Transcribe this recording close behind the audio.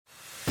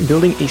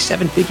building a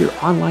 7-figure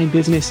online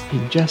business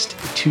in just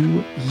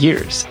 2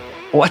 years.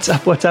 What's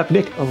up? What's up?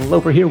 Nick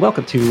Loper here.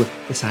 Welcome to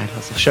The Side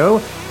Hustle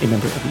Show, a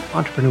member of the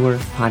Entrepreneur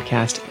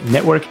Podcast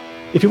Network.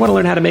 If you want to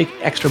learn how to make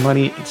extra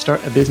money and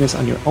start a business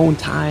on your own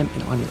time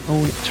and on your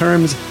own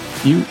terms,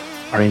 you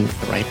are in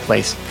the right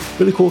place.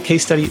 Really cool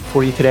case study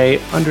for you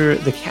today under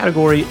the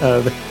category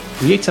of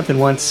create something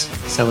once,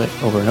 sell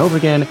it over and over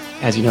again.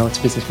 As you know, it's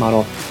a business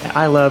model that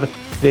I love.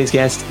 Today's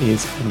guest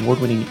is an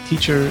award-winning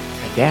teacher,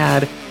 a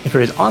dad, and for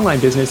his online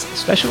business,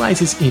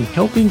 specializes in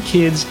helping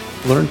kids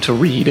learn to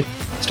read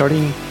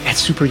starting at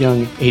super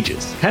young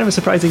ages. Kind of a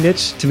surprising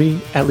niche to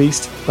me, at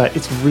least, but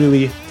it's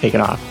really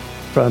taken off.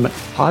 From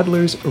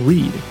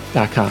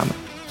toddlersread.com,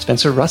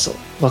 Spencer Russell,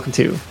 welcome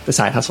to The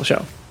Side Hustle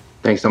Show.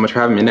 Thanks so much for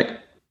having me, Nick.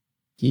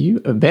 You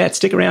bet.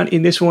 Stick around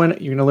in this one.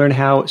 You're going to learn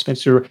how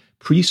Spencer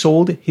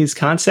pre-sold his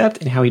concept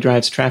and how he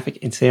drives traffic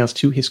and sales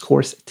to his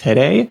course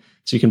today.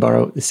 So you can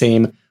borrow the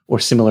same or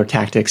similar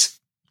tactics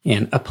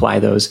and apply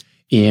those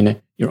in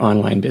your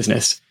online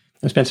business.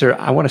 Now, Spencer,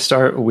 I want to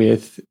start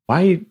with,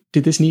 why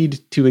did this need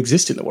to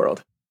exist in the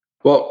world?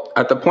 Well,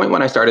 at the point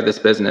when I started this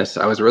business,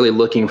 I was really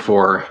looking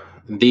for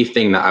the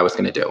thing that I was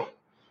going to do.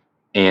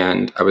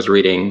 And I was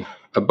reading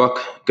a book,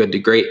 Good to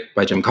Great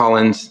by Jim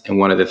Collins. And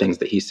one of the things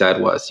that he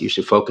said was you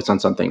should focus on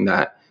something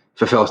that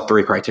fulfills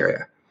 3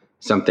 criteria.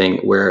 Something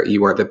where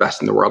you are the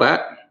best in the world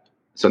at,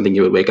 something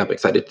you would wake up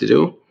excited to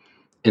do,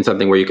 and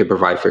something where you could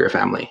provide for your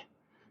family.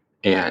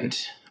 And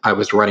I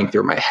was running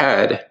through my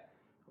head,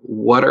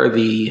 what are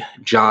the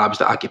jobs,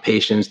 the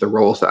occupations, the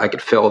roles that I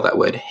could fill that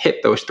would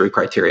hit those 3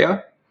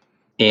 criteria?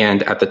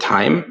 And at the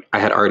time, I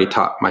had already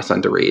taught my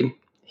son to read.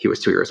 He was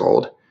 2 years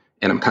old.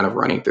 And I'm kind of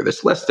running through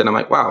this list. And I'm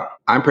like, wow,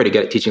 I'm pretty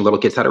good at teaching little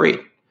kids how to read.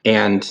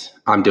 And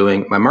I'm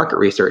doing my market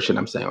research. And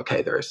I'm saying,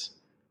 okay, there's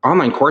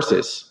online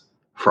courses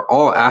for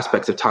all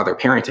aspects of toddler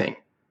parenting,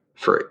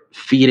 for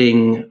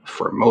feeding,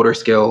 for motor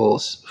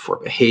skills, for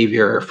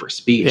behavior, for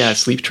speech. Yeah,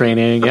 sleep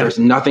training. But there's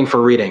nothing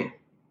for reading.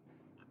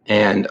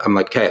 And I'm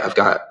like, okay, I've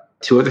got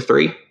 2 of the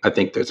 3. I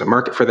think there's a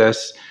market for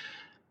this.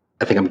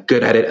 I think I'm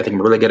good at it. I think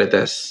I'm really good at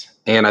this.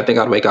 And I think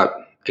I'd wake up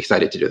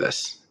excited to do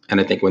this.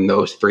 And I think when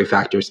those 3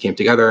 factors came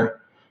together,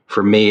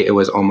 for me, it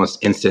was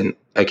almost instant.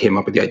 I came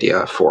up with the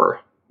idea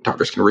for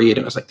Toddlers Can Read.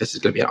 And I was like, this is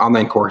going to be an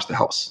online course that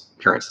helps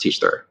parents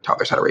teach their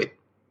toddlers how to read.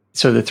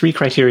 So the 3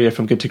 criteria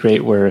from good to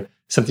great were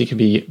something you can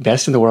be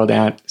best in the world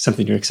at,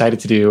 something you're excited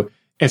to do,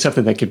 and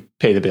something that could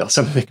pay the bill,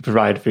 something that could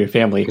provide for your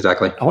family.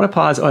 Exactly. I want to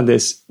pause on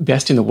this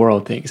best in the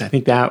world thing, because I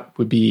think that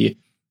would be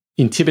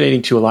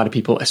intimidating to a lot of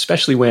people,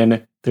 especially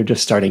when they're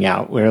just starting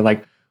out, where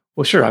like,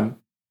 well, sure,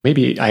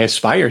 maybe I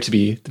aspire to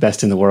be the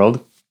best in the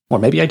world, or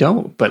maybe I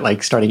don't, but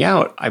like starting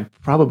out, I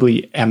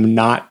probably am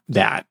not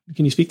that.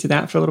 Can you speak to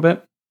that for a little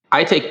bit?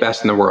 I take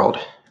best in the world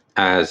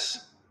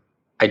as,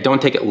 I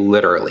don't take it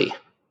literally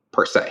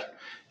per se.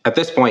 At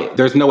this point,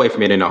 there's no way for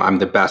me to know I'm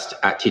the best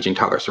at teaching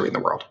toddlers to read in the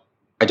world.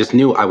 I just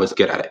knew I was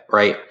good at it,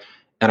 right?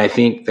 And I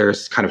think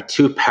there's kind of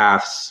 2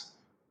 paths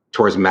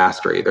towards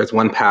mastery. There's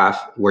one path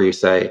where you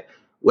say,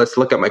 let's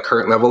look at my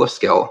current level of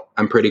skill.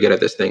 I'm pretty good at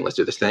this thing. Let's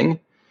do this thing.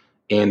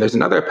 And there's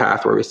another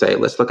path where we say,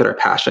 let's look at our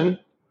passion.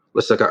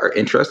 Let's look at our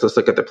interests. Let's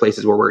look at the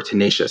places where we're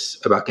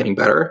tenacious about getting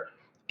better.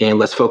 And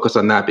let's focus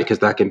on that, because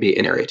that can be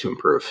an area to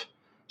improve.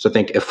 So I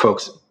think if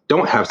folks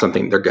don't have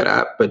something they're good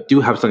at, but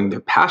do have something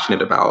they're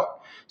passionate about,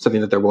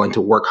 something that they're willing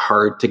to work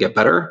hard to get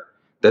better,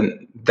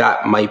 then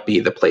that might be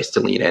the place to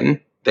lean in,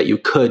 that you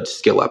could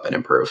skill up and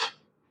improve.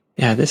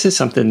 Yeah, this is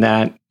something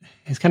that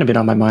has kind of been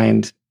on my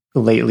mind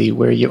lately,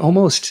 where you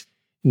almost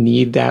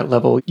need that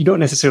level. You don't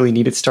necessarily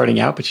need it starting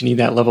out, but you need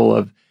that level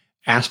of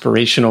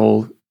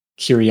aspirational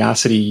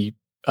curiosity,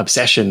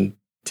 obsession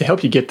to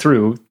help you get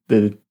through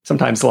the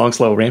sometimes long,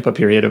 slow ramp up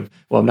period of,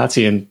 well, I'm not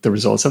seeing the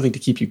results, something to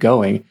keep you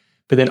going.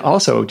 But then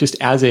also just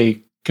as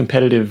a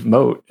competitive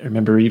moat, I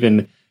remember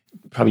even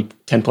probably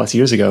 10 plus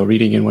years ago,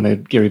 reading in one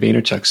of Gary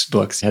Vaynerchuk's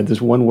books, had this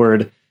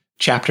 1-word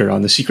chapter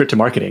on the secret to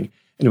marketing,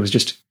 and it was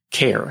just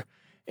care.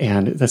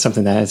 And that's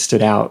something that has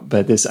stood out.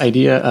 But this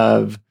idea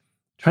of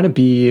trying to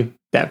be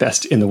that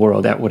best in the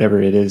world at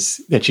whatever it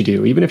is that you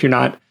do, even if you're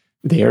not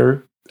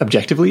there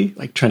objectively,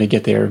 like trying to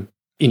get there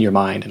in your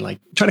mind and like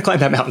trying to climb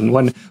that mountain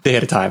one day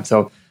at a time.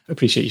 So I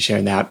appreciate you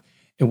sharing that.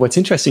 And what's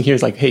interesting here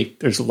is like, hey,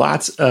 there's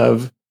lots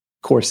of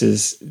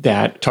courses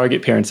that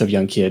target parents of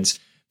young kids,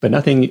 but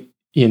nothing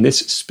in this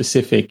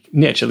specific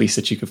niche, at least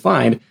that you could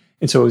find.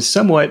 And so it was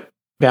somewhat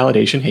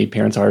validation. Hey,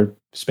 parents are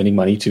spending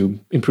money to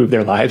improve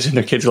their lives and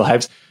their kids'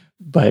 lives,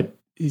 but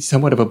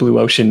somewhat of a blue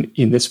ocean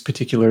in this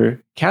particular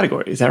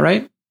category. Is that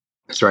right?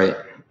 That's right.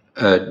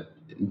 A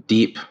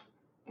deep,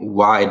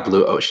 wide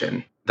blue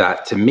ocean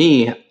that, to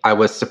me, I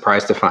was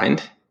surprised to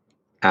find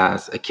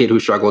as a kid who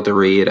struggled to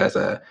read, as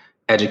a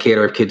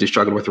educator of kids who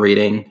struggled with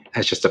reading,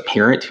 as just a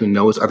parent who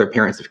knows other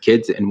parents of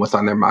kids and what's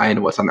on their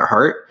mind, what's on their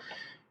heart.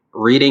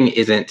 Reading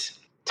isn't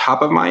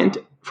top of mind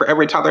for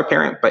every toddler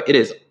parent, but it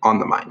is on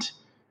the mind.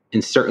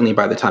 And certainly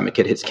by the time a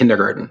kid hits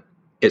kindergarten,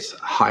 it's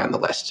high on the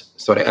list.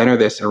 So to enter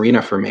this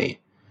arena for me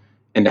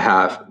and to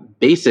have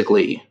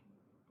basically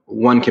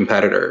one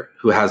competitor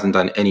who hasn't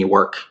done any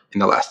work in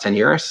the last 10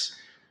 years,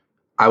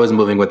 I was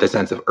moving with a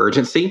sense of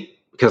urgency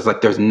because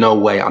like, there's no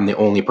way I'm the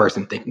only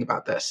person thinking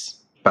about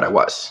this, but I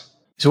was.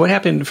 So what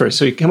happened first?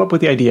 So you come up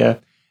with the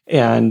idea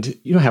and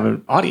you don't have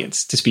an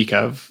audience to speak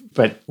of,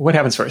 but what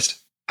happens first?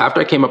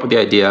 After I came up with the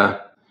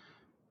idea,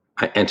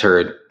 I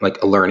entered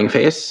like a learning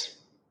phase.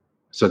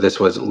 So this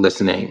was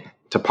listening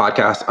to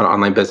podcasts on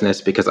online business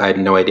because I had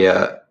no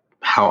idea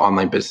how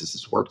online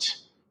businesses worked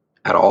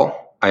at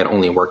all. I had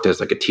only worked as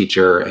like a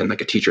teacher and like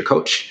a teacher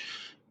coach,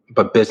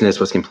 but business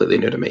was completely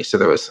new to me. So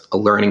there was a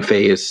learning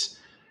phase,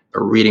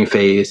 a reading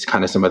phase,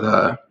 kind of some of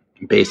the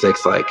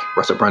basics like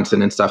Russell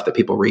Brunson and stuff that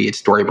people read,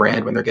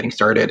 StoryBrand when they're getting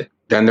started.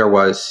 Then there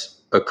was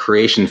a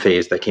creation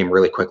phase that came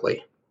really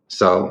quickly.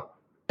 So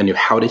I knew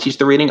how to teach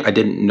the reading. I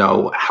didn't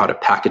know how to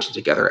package it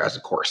together as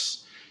a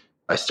course.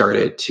 I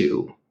started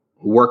to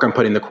work on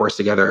putting the course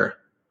together.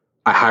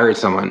 I hired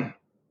someone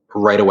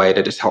right away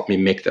to just help me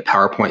make the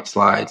PowerPoint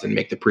slides and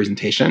make the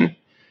presentation.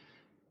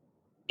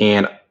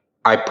 And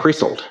I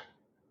pre-sold.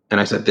 And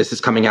I said, this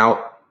is coming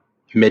out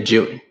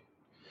mid-June.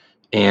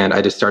 And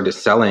I just started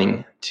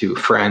selling to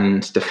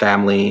friends, to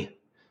family,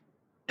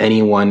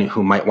 anyone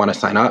who might want to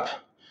sign up.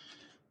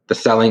 The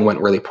selling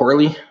went really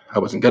poorly. I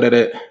wasn't good at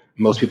it.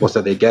 Most people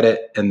said they'd get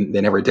it and they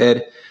never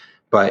did.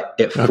 But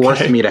it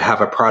forced me to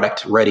have a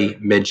product ready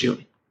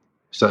mid-June.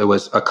 So it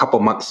was a couple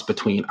months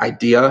between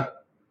idea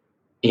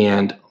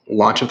and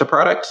launch of the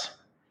product.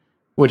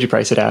 What'd you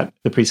price it at,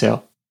 the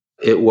pre-sale?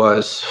 It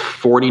was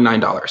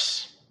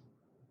 $49.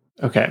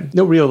 Okay.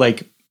 No real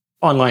like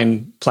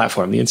online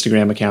platform, the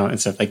Instagram account and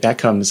stuff like that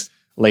comes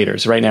later.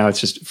 So right now it's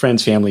just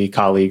friends, family,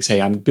 colleagues.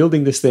 Hey, I'm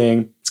building this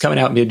thing. It's coming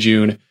out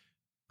mid-June.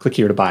 Click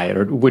here to buy it.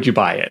 Or would you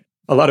buy it?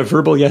 A lot of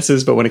verbal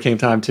yeses, but when it came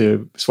time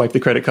to swipe the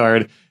credit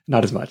card,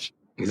 not as much.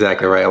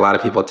 Exactly right. A lot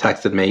of people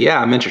texted me,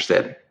 yeah, I'm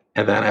interested.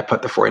 And then I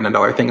put the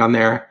 $49 thing on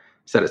there,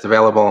 said it's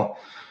available.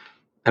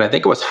 And I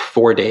think it was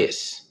 4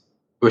 days.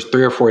 It was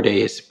 3 or 4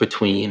 days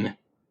between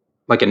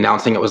like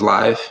announcing it was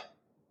live,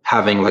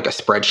 having like a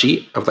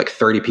spreadsheet of like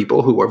 30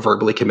 people who were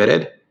verbally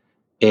committed,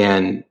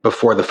 and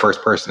before the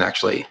first person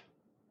actually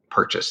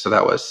purchased. So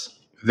that was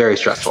very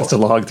stressful. It's a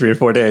long 3 or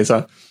 4 days,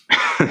 huh?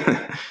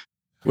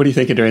 What are you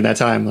thinking during that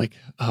time? Like,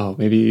 oh,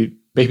 maybe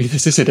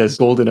this isn't as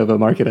golden of a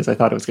market as I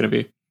thought it was going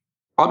to be.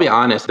 I'll be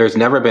honest, there's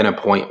never been a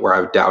point where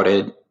I've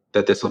doubted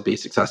that this will be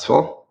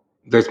successful.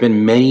 There's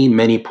been many,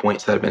 many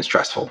points that have been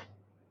stressful.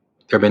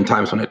 There have been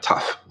times when it's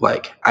tough.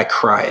 Like I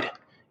cried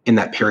in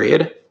that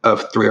period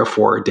of 3 or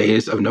 4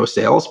 days of no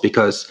sales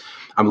because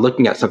I'm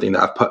looking at something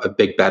that I've put a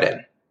big bet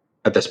in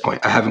at this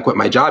point. I haven't quit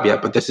my job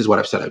yet, but this is what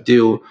I've said I'd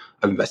do.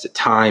 I've invested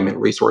time and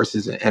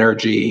resources and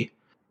energy.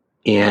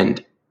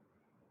 And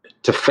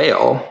to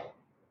fail,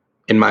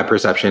 in my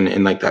perception,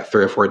 in like that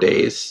 3 or 4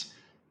 days,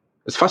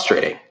 was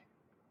frustrating.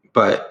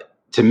 But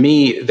to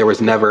me, there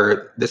was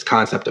never this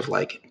concept of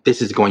like,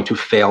 this is going to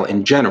fail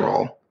in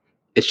general.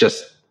 It's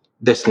just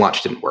this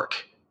launch didn't work.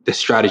 This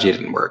strategy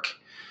didn't work.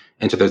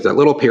 And so there's that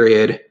little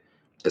period,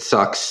 it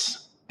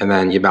sucks. And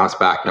then you bounce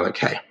back and you're like,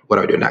 hey, what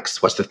do I do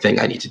next? What's the thing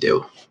I need to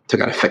do to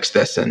kind of fix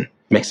this and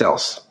make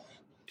sales?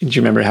 Do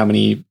you remember how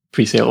many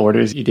pre-sale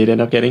orders you did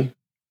end up getting?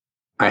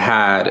 I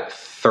had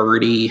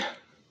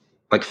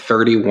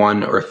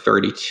 31 or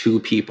 32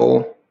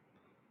 people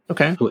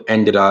who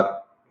ended up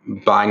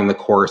buying the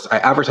course. I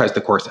advertised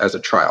the course as a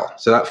trial.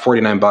 So that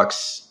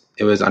 $49,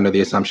 it was under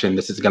the assumption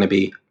this is going to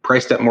be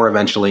priced at more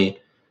eventually.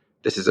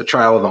 This is a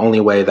trial. The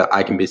only way that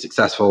I can be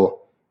successful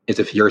is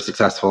if you're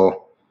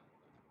successful.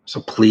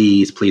 So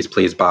please, please,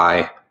 please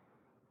buy.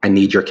 I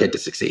need your kid to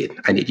succeed.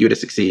 I need you to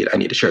succeed. I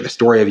need to share the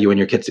story of you and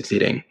your kid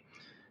succeeding.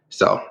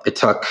 So it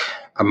took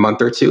a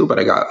month or two, but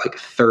I got like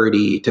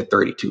 30 to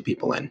 32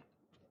 people in.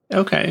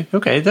 Okay.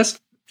 That's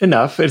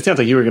enough. It sounds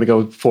like you were going to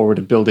go forward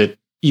and build it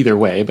either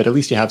way, but at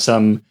least you have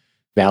some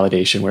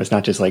validation where it's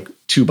not just like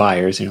 2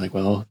 buyers and you're like,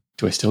 well,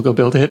 do I still go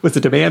build it? Was the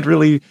demand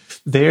really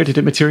there? Did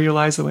it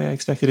materialize the way I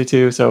expected it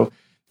to? So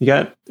you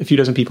got a few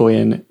dozen people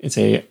in and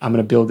say, I'm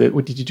going to build it.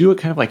 What did you do? It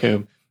kind of like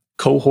a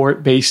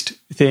cohort based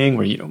thing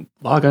where,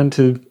 log on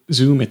to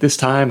Zoom at this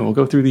time and we'll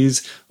go through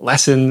these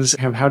lessons.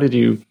 How did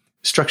you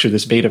structure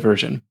this beta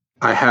version?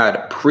 I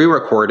had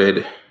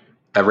pre-recorded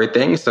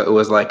everything. So it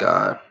was like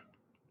a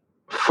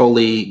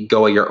fully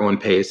go at your own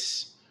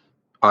pace,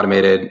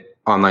 automated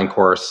online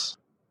course.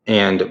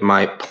 And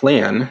my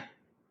plan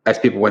as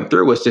people went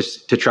through was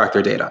just to track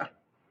their data,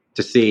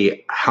 to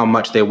see how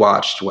much they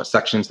watched, what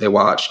sections they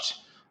watched.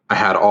 I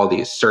had all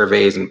these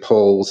surveys and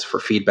polls for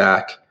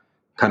feedback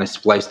kind of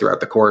spliced throughout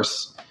the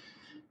course.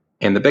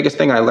 And the biggest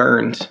thing I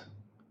learned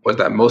was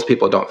that most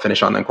people don't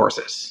finish online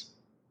courses.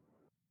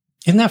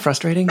 Isn't that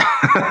frustrating?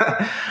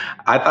 I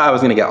thought I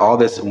was going to get all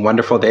this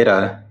wonderful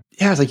data.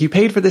 Yeah, it's like you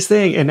paid for this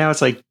thing and now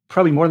it's like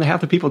probably more than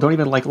half the people don't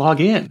even like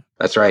log in.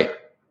 That's right.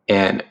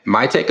 And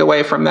my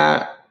takeaway from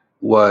that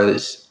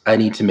was I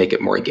need to make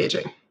it more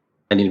engaging.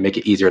 I need to make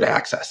it easier to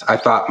access. I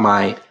thought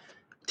my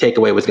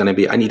takeaway was going to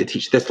be, I need to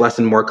teach this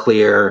lesson more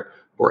clear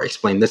or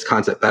explain this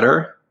concept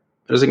better.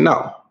 I was like,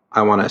 no,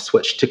 I want to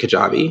switch to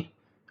Kajabi.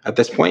 at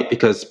this point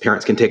because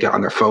parents can take it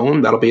on their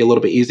phone. That'll be a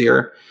little bit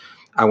easier.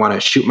 I want to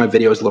shoot my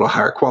videos a little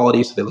higher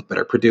quality so they look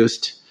better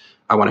produced.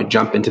 I want to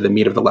jump into the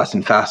meat of the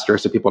lesson faster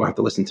so people don't have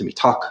to listen to me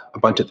talk a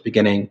bunch at the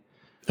beginning.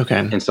 Okay.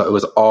 And so it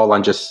was all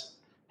on just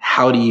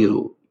how do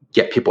you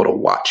get people to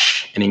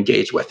watch and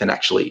engage with and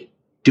actually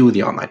do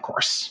the online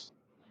course.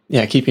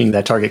 Yeah, keeping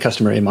that target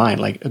customer in mind,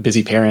 like a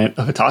busy parent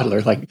of a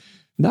toddler, like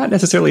not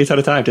necessarily a ton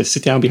of time to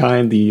sit down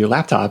behind the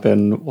laptop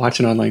and watch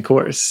an online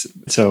course.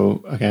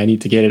 So, okay, I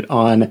need to get it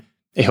on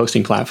a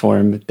hosting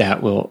platform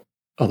that will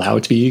allow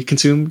it to be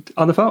consumed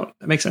on the phone.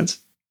 That makes sense.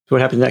 So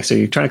what happens next? So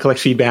you're trying to collect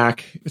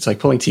feedback. It's like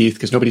pulling teeth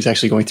because nobody's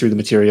actually going through the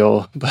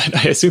material. But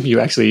I assume you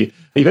actually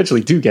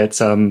eventually do get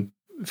some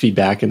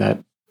feedback, and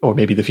that, or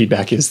maybe the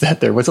feedback is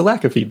that there was a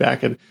lack of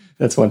feedback. And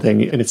that's one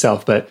thing in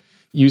itself. But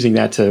using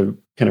that to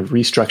kind of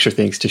restructure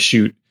things to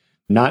shoot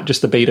not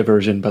just the beta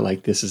version, but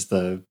like this is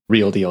the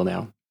real deal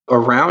now.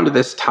 Around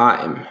this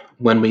time,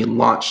 when we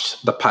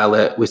launched the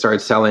pilot, we started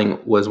selling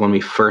was when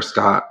we first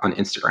got on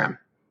Instagram.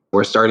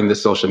 We're starting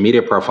this social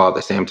media profile at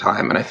the same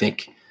time. And I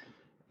think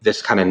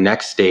this kind of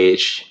next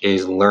stage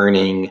is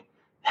learning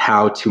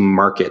how to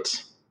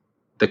market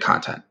the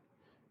content.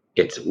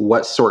 It's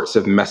what sorts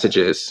of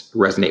messages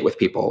resonate with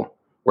people?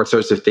 What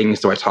sorts of things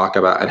do I talk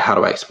about and how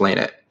do I explain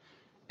it?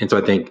 And so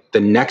I think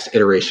the next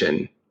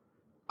iteration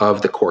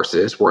of the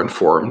courses were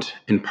informed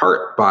in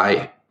part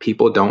by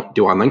people don't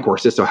do online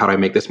courses. So how do I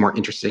make this more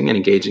interesting and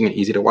engaging and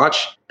easy to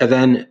watch? And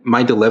then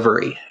my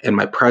delivery and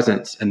my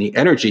presence and the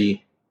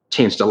energy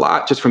changed a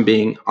lot just from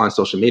being on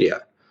social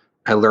media.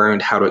 I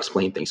learned how to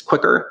explain things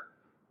quicker.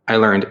 I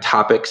learned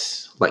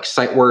topics like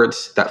sight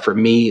words that for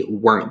me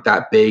weren't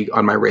that big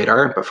on my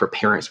radar, but for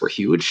parents were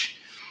huge.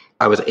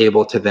 I was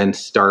able to then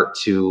start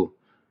to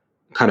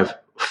kind of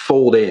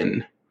fold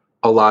in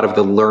a lot of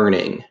the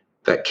learning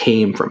that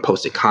came from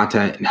posting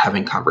content and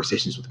having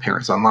conversations with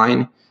parents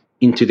online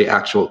into the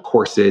actual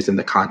courses and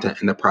the content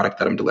and the product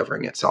that I'm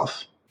delivering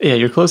itself. Yeah,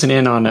 you're closing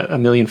in on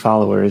 1 million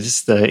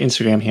followers. The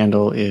Instagram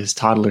handle is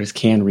Toddlers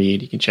Can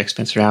Read. You can check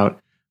Spencer out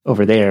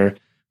over there.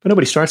 But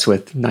nobody starts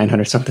with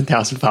 900-something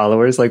thousand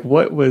followers. Like,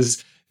 what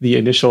was the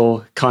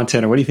initial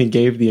content, or what do you think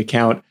gave the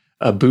account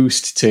a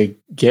boost to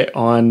get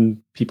on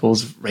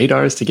people's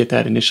radars, to get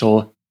that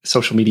initial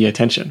social media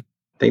attention?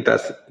 I think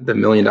that's the $1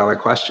 million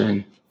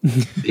question.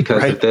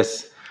 Because right. If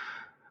this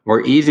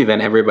were easy,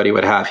 then everybody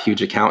would have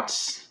huge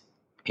accounts.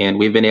 And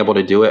we've been able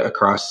to do it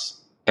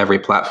across every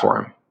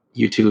platform: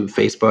 YouTube,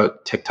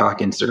 Facebook, TikTok,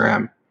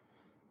 Instagram.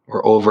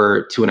 We're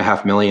over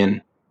 2.5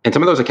 million. And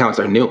some of those accounts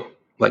are new,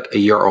 like a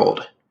year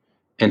old.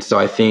 And so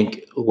I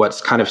think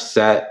what's kind of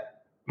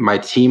set my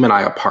team and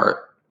I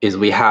apart is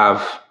we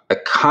have a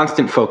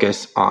constant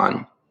focus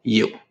on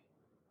you,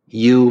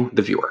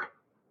 the viewer.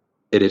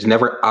 It is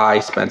never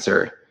I,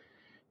 Spencer.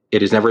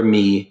 It is never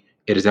me.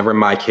 It is never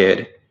my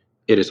kid.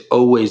 It is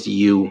always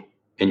you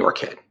and your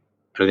kid.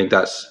 And I think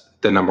that's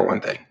the number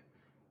one thing.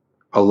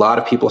 A lot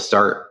of people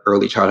start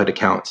early childhood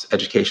accounts,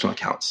 educational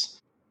accounts,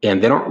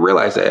 and they don't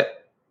realize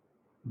it,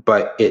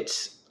 but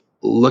it's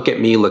look at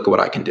me, look at what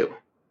I can do.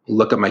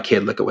 Look at my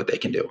kid, look at what they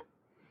can do.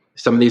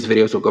 Some of these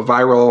videos will go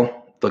viral,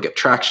 they'll get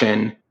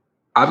traction.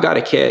 I've got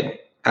a kid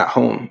at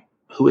home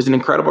who is an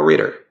incredible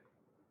reader.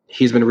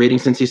 He's been reading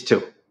since he's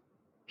 2.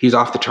 He's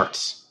off the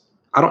charts.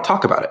 I don't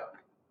talk about it.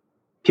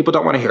 People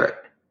don't want to hear it.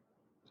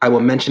 I will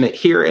mention it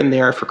here and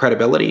there for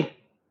credibility,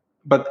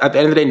 but at the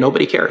end of the day,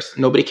 nobody cares.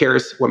 Nobody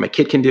cares what my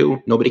kid can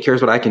do. Nobody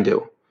cares what I can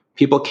do.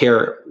 People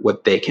care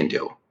what they can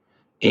do.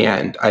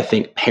 And I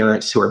think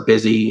parents who are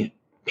busy,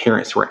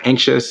 parents who are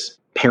anxious,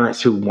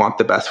 parents who want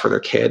the best for their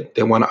kid,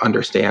 they want to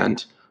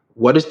understand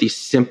what is the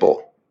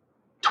simple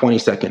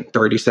 20-second,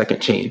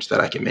 30-second change that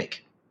I can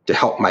make to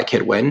help my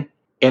kid win.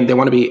 And they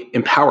want to be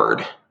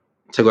empowered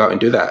to go out and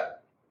do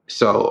that.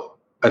 So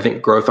I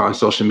think growth on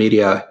social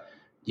media,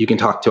 you can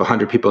talk to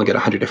 100 people and get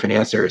 100 different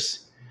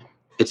answers.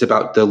 It's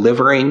about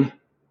delivering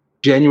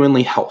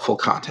genuinely helpful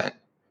content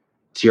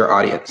to your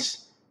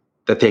audience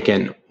that they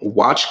can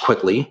watch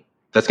quickly,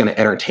 that's going to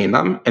entertain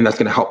them, and that's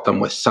going to help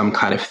them with some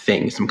kind of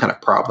thing, some kind of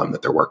problem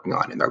that they're working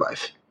on in their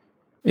life.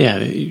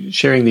 Yeah,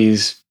 sharing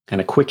these kind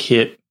of quick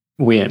hit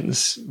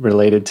wins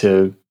related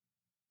to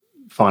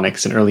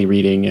phonics and early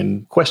reading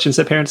and questions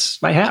that parents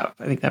might have.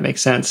 I think that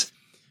makes sense.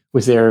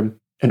 Was there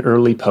an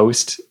early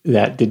post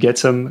that did get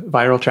some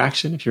viral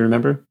traction, if you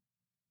remember?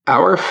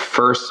 Our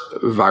first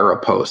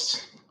viral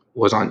post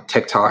was on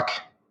TikTok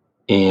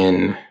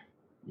in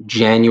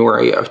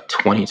January of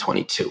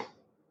 2022.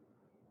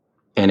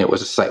 And it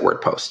was a sight word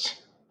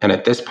post. And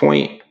at this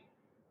point,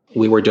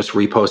 we were just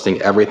reposting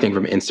everything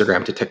from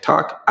Instagram to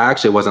TikTok. I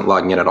actually wasn't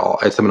logging in at all.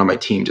 I had someone on my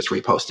team just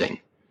reposting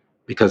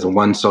because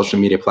one social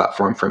media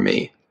platform for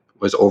me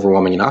was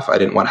overwhelming enough. I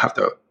didn't want to have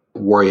to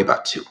worry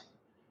about 2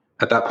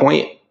 at that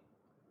point.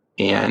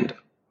 And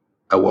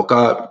I woke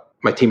up,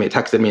 my teammate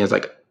texted me and was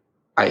like,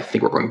 I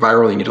think we're going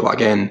viral. You need to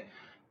log in.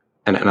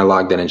 And I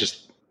logged in, and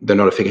just the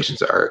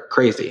notifications are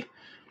crazy.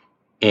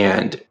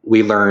 And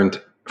we learned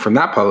from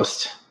that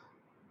post,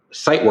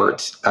 sight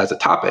words as a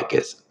topic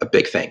is a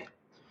big thing.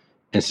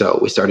 And so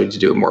we started to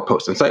do more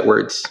posts on sight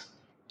words,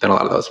 then a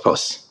lot of those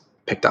posts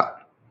picked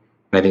up.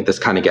 And I think this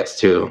kind of gets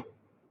to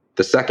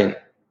the second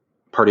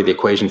part of the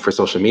equation for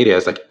social media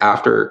is like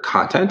after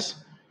content,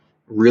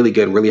 really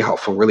good, really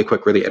helpful, really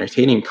quick, really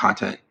entertaining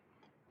content,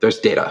 there's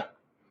data.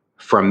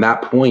 From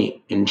that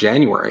point in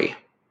January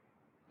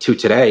to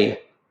today,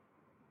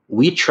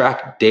 we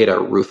track data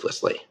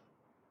ruthlessly.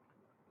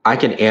 I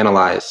can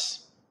analyze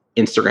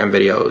Instagram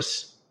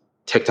videos,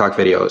 TikTok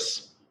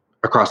videos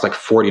across like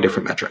 40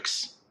 different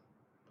metrics.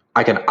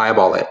 I can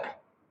eyeball it.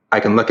 I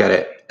can look at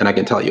it and I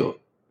can tell you,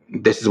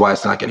 this is why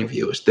it's not getting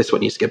views. This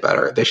one needs to get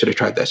better. They should have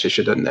tried this. They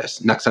should have done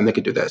this. Next time they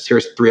could do this.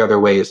 Here's 3 other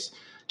ways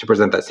to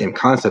present that same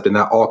concept. And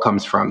that all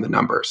comes from the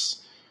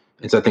numbers.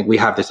 And so I think we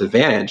have this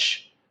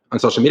advantage on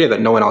social media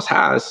that no one else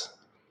has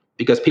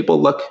because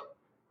people look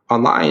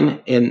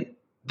online and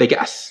they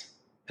guess.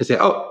 They say,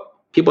 oh,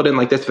 people didn't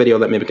like this video,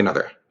 let me make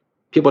another.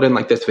 People didn't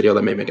like this video,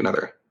 let me make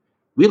another.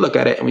 We look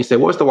at it and we say,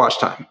 what was the watch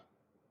time?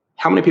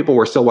 How many people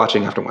were still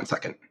watching after 1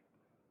 second?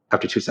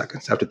 After 2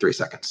 seconds? After 3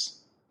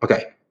 seconds?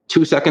 Okay,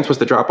 2 seconds was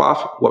the drop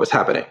off. What was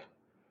happening?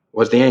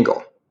 What was the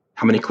angle?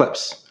 How many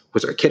clips?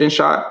 Was there a kid in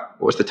shot?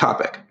 What was the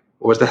topic?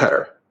 What was the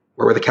header?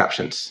 Where were the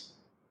captions?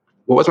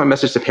 What was my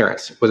message to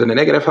parents? Was it a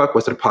negative hook?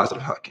 Was it a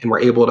positive hook? And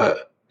we're able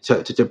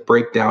to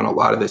break down a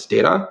lot of this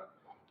data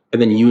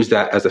and then use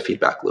that as a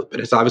feedback loop.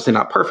 And it's obviously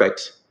not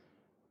perfect,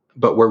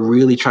 but we're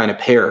really trying to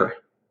pair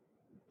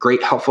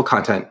great, helpful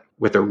content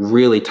with a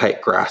really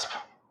tight grasp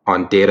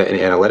on data and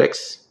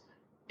analytics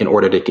in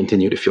order to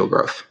continue to fuel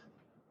growth.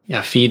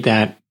 Yeah, feed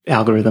that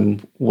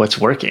algorithm what's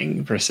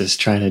working versus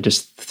trying to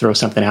just throw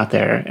something out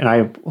there. And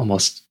I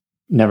almost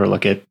never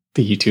look at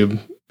the YouTube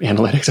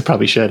analytics. I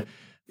probably should,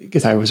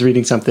 because I was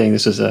reading something.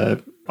 This was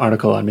an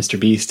article on Mr.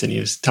 Beast, and he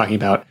was talking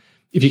about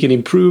if you can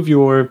improve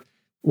your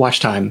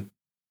watch time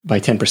by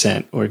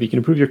 10%, or if you can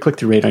improve your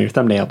click-through rate on your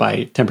thumbnail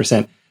by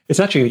 10%, it's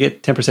not going to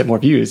get 10% more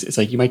views. It's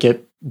like you might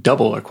get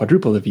double or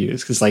quadruple the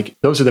views because like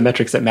those are the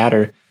metrics that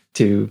matter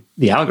to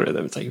the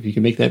algorithm. It's like if you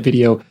can make that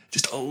video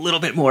just a little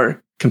bit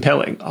more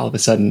compelling, all of a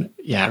sudden,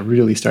 yeah, it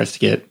really starts to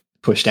get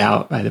pushed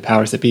out by the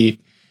powers that be.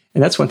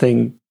 And that's one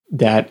thing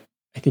that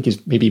I think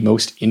is maybe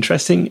most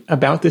interesting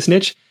about this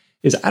niche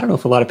is I don't know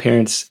if a lot of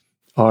parents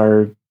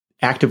are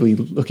actively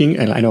looking,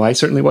 and I know I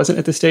certainly wasn't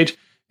at this stage,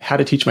 how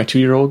to teach my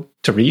 2-year-old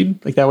to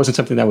read. Like that wasn't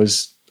something that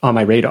was on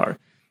my radar.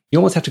 You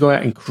almost have to go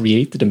out and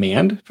create the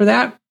demand for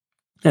that.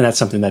 And that's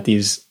something that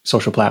these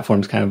social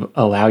platforms kind of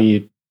allow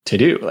you to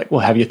do. Like,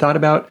 well, have you thought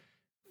about,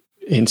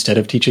 instead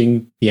of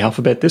teaching the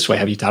alphabet this way,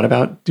 have you thought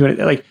about doing it?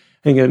 Like,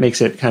 I think it makes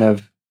it kind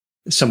of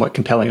somewhat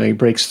compelling. Like it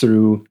breaks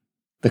through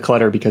the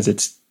clutter because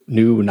it's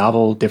new,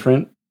 novel,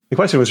 different. The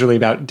question was really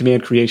about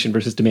demand creation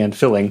versus demand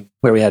filling,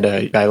 where we had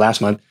a guy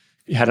last month,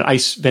 he had an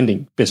ice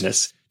vending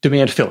business.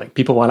 Demand filling.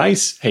 People want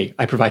ice. Hey,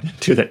 I provide it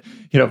to that,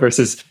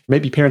 versus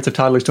maybe parents of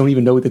toddlers don't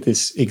even know that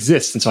this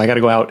exists. And so I got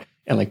to go out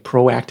and like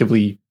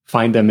proactively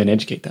find them and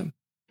educate them.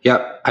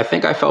 Yeah, I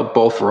think I felt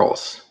both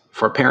roles.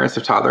 For parents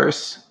of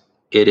toddlers,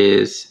 it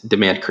is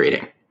demand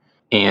creating.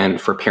 And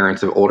for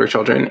parents of older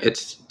children,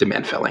 it's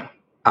demand filling.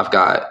 I've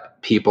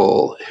got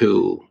people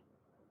who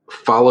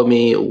follow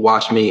me,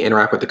 watch me,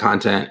 interact with the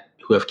content,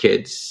 who have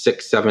kids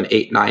 6, 7,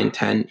 8, 9,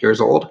 10 years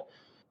old,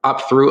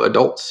 up through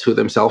adults who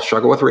themselves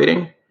struggle with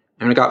reading.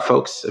 And I got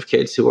folks of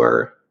kids who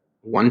are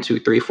 1, 2,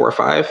 3, 4,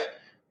 5,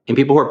 and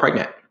people who are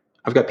pregnant.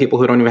 I've got people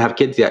who don't even have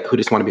kids yet who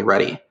just want to be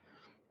ready.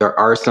 There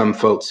are some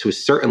folks who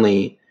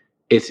certainly,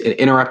 it's an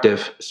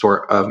interruptive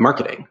sort of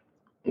marketing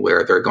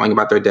where they're going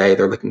about their day,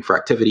 they're looking for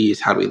activities,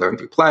 how do we learn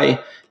through play,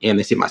 and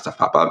they see my stuff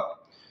pop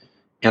up.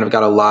 And I've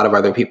got a lot of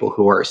other people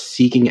who are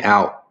seeking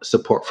out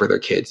support for their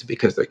kids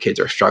because their kids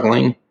are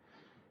struggling.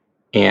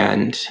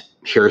 And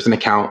here's an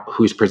account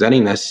who's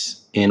presenting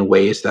this in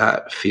ways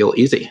that feel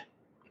easy.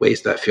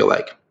 Ways that feel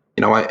like,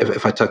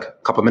 if I took a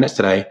couple minutes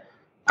today,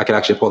 I could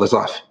actually pull this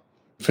off.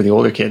 For the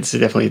older kids, it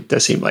definitely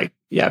does seem like,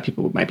 yeah,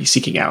 people might be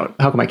seeking out,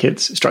 how can my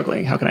kids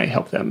struggling? How can I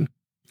help them?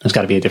 There's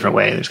got to be a different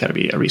way. There's got to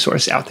be a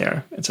resource out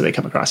there. And so they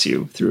come across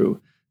you through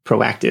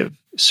proactive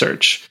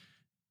search,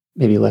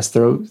 maybe less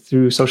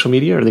through social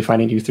media. Or are they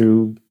finding you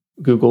through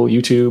Google,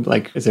 YouTube?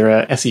 Like, is there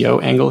a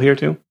SEO angle here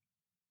too?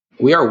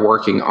 We are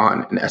working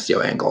on an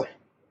SEO angle.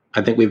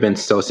 I think we've been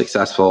so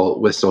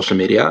successful with social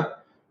media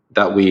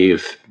that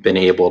we've been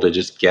able to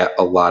just get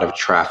a lot of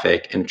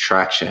traffic and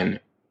traction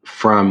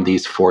from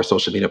these 4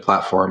 social media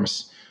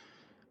platforms.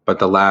 But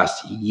the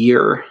last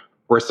year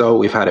or so,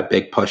 we've had a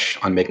big push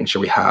on making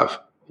sure we have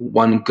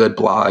one good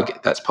blog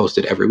that's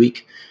posted every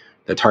week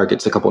that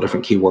targets a couple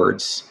different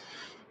keywords.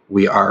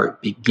 We are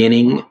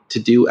beginning to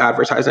do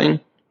advertising,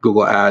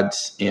 Google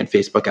ads and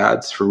Facebook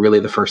ads for really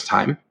the first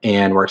time.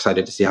 And we're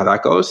excited to see how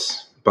that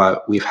goes.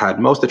 But we've had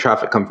most of the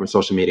traffic come from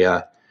social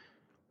media.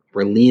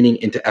 We're leaning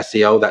into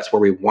SEO. That's where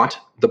we want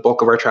the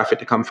bulk of our traffic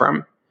to come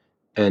from,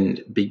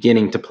 and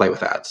beginning to play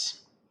with ads.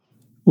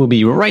 We'll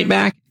be right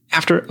back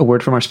after a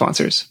word from our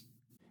sponsors.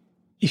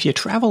 If you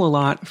travel a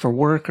lot for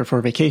work or for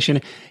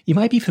vacation, you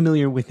might be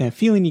familiar with that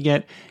feeling you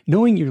get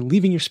knowing you're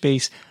leaving your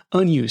space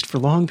unused for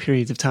long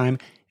periods of time,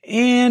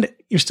 and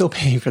you're still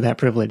paying for that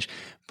privilege.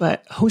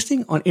 But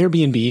hosting on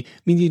Airbnb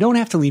means you don't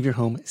have to leave your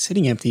home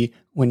sitting empty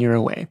when you're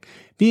away.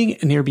 Being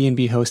an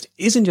Airbnb host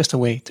isn't just a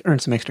way to earn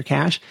some extra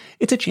cash.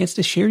 It's a chance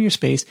to share your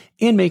space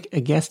and make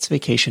a guest's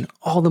vacation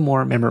all the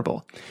more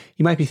memorable.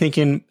 You might be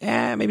thinking,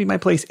 maybe my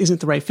place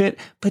isn't the right fit,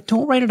 but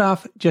don't write it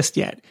off just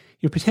yet.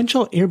 Your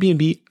potential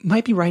Airbnb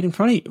might be right in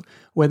front of you.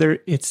 Whether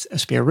it's a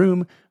spare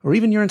room or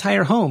even your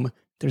entire home,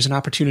 there's an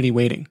opportunity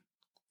waiting.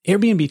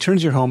 Airbnb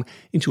turns your home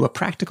into a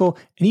practical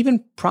and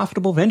even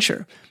profitable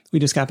venture. We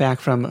just got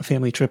back from a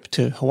family trip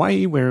to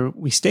Hawaii where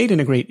we stayed in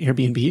a great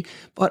Airbnb,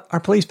 but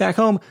our place back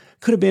home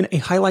could have been a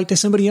highlight to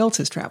somebody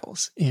else's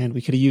travels, and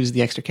we could have used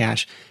the extra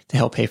cash to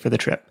help pay for the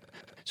trip.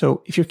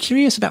 So if you're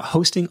curious about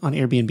hosting on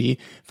Airbnb,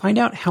 find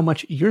out how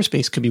much your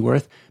space could be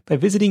worth by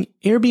visiting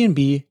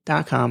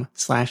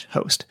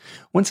airbnb.com/host.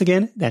 Once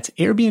again, that's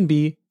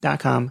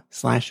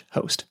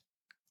airbnb.com/host.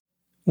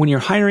 When you're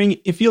hiring,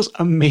 it feels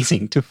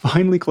amazing to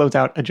finally close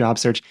out a job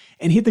search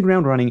and hit the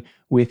ground running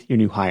with your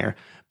new hire.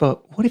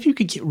 But what if you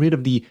could get rid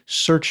of the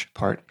search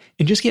part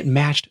and just get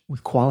matched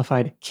with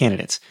qualified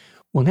candidates?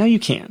 Well, now you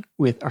can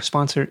with our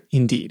sponsor,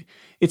 Indeed.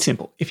 It's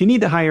simple. If you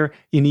need to hire,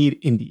 you need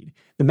Indeed.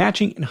 The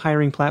matching and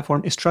hiring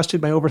platform is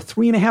trusted by over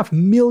 3.5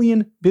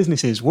 million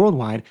businesses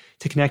worldwide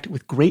to connect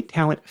with great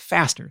talent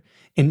faster.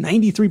 And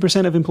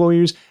 93% of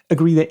employers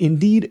agree that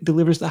Indeed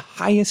delivers the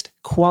highest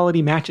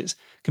quality matches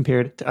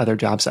compared to other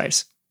job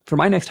sites. For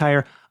my next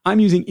hire, I'm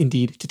using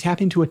Indeed to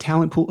tap into a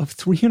talent pool of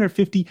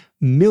 350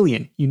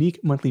 million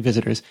unique monthly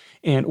visitors.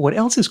 And what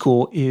else is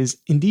cool is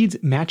Indeed's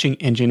matching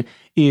engine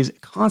is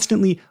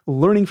constantly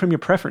learning from your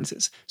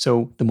preferences.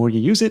 So the more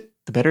you use it,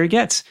 the better it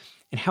gets.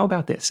 And how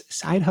about this?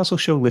 Side Hustle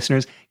Show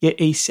listeners get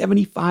a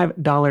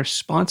 $75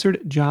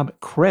 sponsored job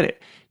credit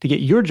to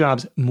get your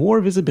jobs more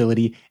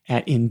visibility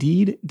at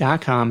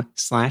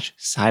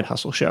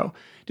Indeed.com/sidehustleshow.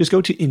 Just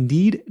go to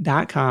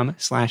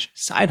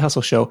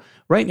Indeed.com/sidehustleshow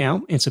right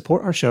now and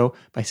support our show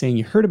by saying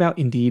you heard about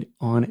Indeed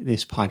on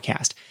this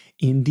podcast.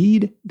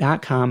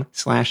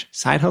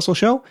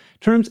 Indeed.com/sidehustleshow.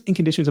 Terms and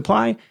conditions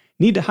apply.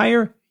 Need to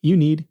hire? You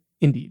need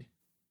Indeed.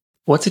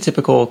 What's a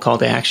typical call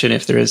to action,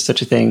 if there is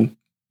such a thing,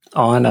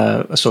 on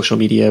a social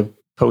media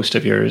post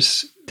of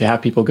yours to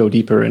have people go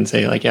deeper and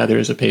say, like, yeah, there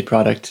is a paid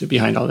product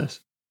behind all this?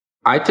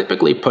 I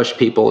typically push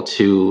people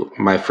to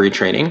my free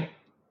training,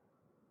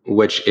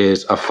 which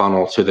is a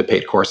funnel to the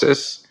paid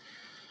courses.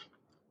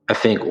 I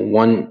think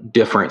one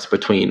difference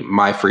between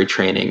my free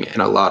training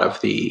and a lot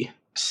of the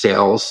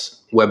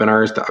sales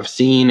webinars that I've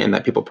seen and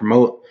that people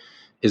promote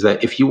is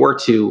that if you were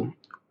to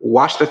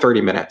watch the 30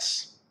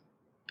 minutes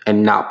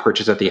and not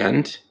purchase at the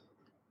end,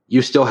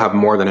 you still have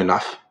more than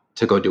enough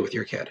to go do with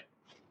your kid.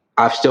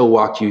 I've still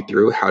walked you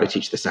through how to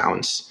teach the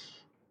sounds.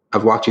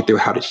 I've walked you through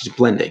how to teach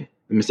blending,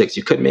 the mistakes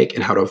you could make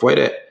and how to avoid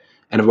it.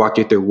 And I've walked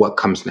you through what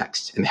comes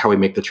next and how we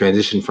make the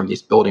transition from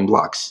these building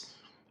blocks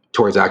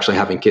towards actually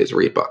having kids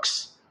read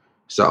books.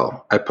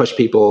 So I push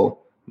people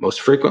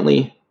most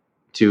frequently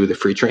to the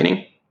free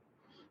training.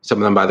 Some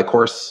of them buy the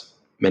course,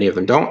 many of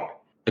them don't.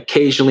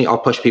 Occasionally I'll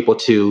push people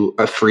to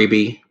a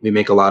freebie. We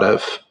make a lot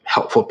of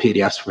helpful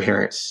PDFs for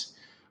parents.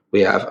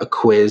 We have a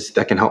quiz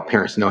that can help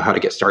parents know how to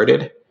get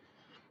started.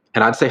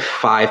 And I'd say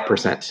 5 to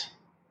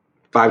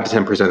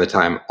 10% of the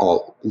time,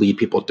 I'll lead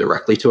people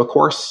directly to a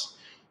course.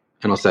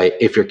 And I'll say,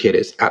 if your kid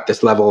is at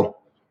this level,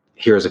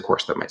 here's a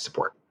course that might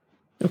support.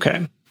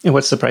 Okay. And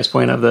what's the price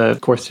point of the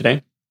course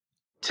today?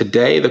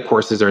 Today, the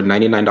courses are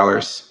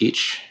 $99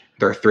 each.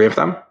 There are 3 of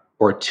them,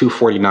 or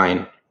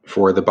 $249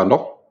 for the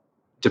bundle.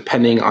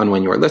 Depending on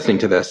when you're listening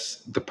to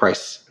this, the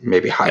price may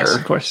be higher. Yes,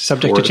 of course,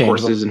 subject to change. For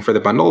the courses and for the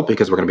bundle,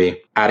 because we're going to be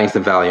adding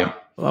some value.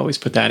 We'll always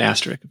put that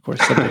asterisk, of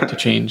course, subject to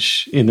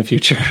change in the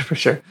future, for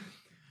sure.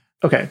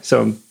 Okay,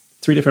 so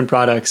 3 different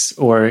products,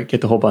 or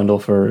get the whole bundle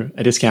for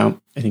a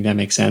discount. I think that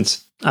makes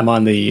sense. I'm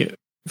on the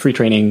free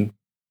training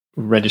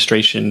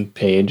registration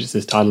page. This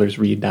is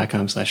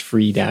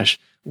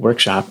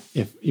toddlersread.com/free-workshop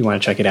if you want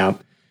to check it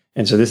out.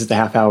 And so this is the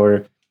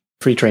half-hour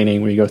free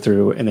training where you go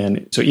through, and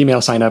then, so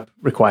email sign up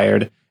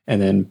required, and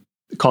then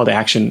call to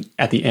action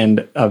at the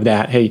end of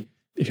that. Hey,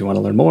 if you want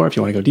to learn more, if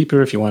you want to go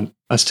deeper, if you want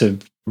us to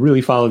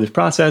really follow this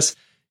process,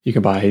 you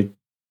can buy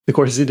the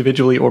courses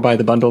individually or buy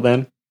the bundle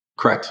then.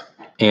 Correct.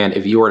 And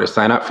if you were to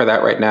sign up for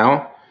that right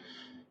now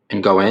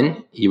and go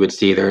in, you would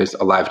see there's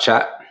a live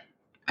chat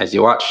as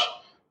you watch.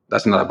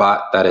 That's not a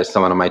bot. That is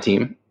someone on my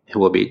team who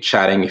will be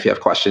chatting if you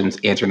have questions,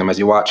 answering them as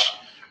you watch.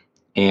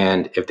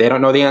 And if they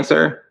don't know the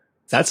answer,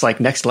 that's like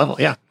next level.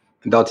 Yeah.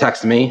 They'll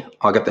text me.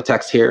 I'll get the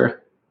text here.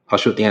 I'll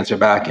shoot the answer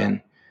back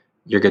and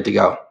you're good to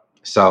go.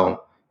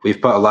 So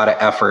we've put a lot of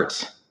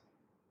effort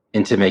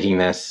into making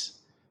this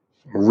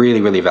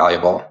really, really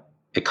valuable.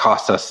 It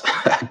costs us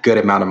a good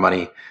amount of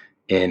money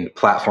in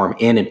platform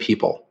and in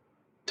people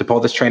to pull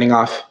this training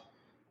off.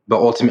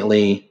 But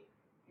ultimately,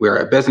 we're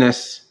a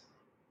business,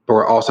 but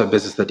we're also a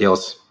business that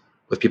deals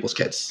with people's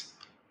kids.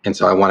 And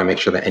so I want to make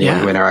sure that anyone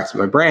who interacts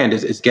with my brand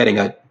is getting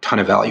a ton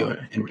of value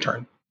in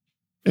return.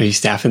 Are you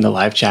staffing the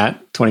live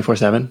chat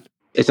 24/7?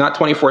 It's not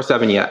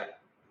 24/7 yet.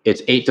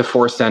 It's 8 to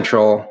 4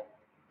 Central.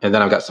 And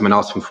then I've got someone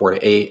else from 4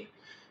 to 8.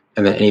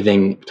 And then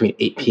anything between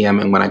 8 p.m.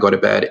 and when I go to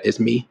bed is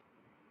me.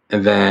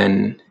 And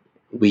then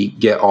we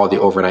get all the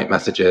overnight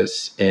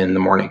messages in the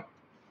morning.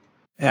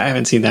 I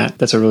haven't seen that.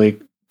 That's a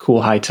really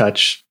cool high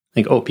touch.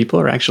 Like, oh, people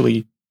are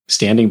actually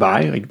standing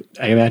by. Like,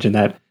 I imagine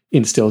that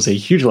instills a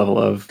huge level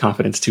of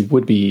confidence to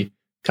would-be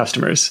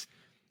customers.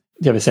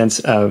 Do you have a sense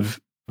of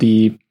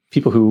the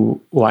people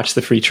who watch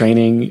the free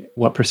training?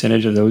 What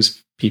percentage of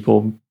those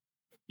people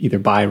either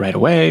buy right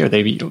away or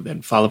they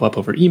then follow up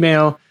over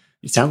email?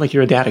 You sound like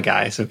you're a data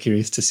guy, so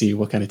curious to see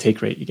what kind of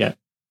take rate you get.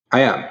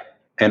 I am.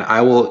 And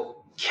I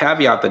will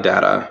caveat the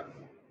data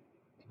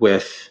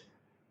with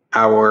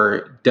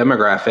our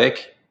demographic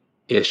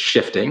is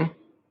shifting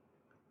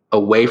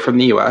away from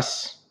the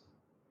US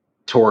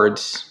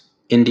towards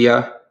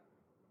India,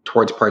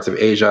 towards parts of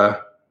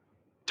Asia,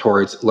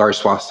 towards large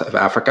swaths of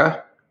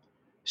Africa.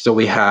 So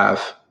we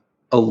have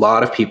a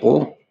lot of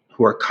people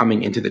who are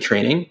coming into the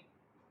training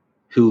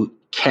who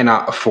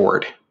cannot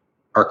afford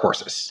our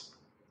courses.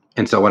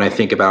 And so when I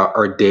think about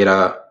our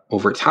data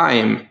over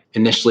time,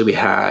 initially we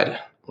had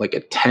like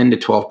a 10 to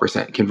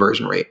 12%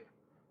 conversion rate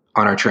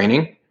on our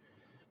training.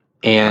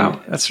 And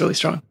wow, that's really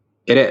strong.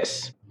 It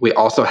is. We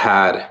also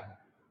had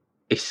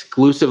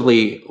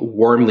exclusively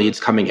warm leads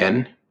coming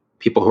in,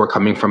 people who are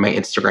coming from my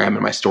Instagram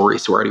and my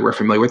stories who already were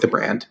familiar with the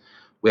brand.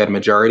 We had a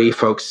majority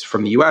folks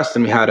from the US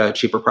and we had a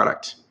cheaper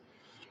product.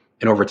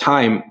 And over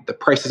time, the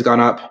price has gone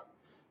up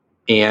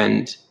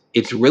and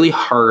it's really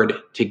hard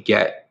to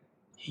get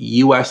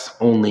US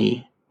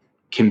only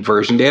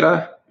conversion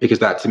data because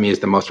that to me is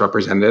the most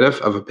representative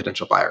of a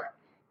potential buyer.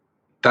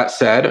 That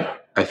said,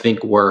 I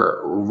think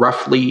we're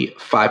roughly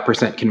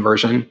 5%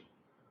 conversion.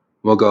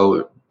 We'll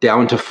go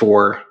down to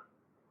 4.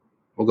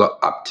 We'll go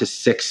up to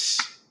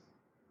 6,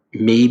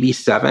 maybe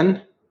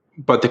 7.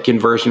 But the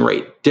conversion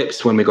rate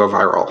dips when we go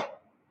viral.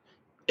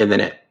 And then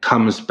it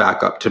comes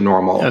back up to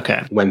normal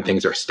when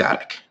things are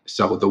static.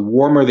 So the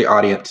warmer the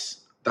audience,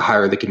 the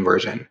higher the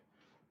conversion.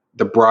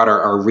 The broader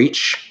our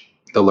reach,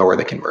 the lower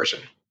the conversion.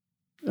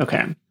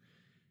 Okay.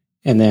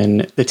 And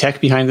then the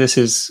tech behind this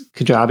is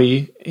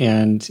Kajabi.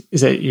 And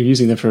is that you're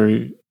using them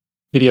for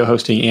video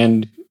hosting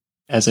and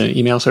as an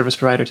email service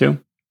provider too?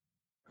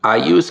 I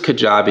use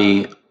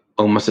Kajabi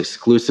almost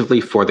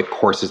exclusively for the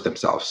courses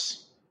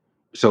themselves.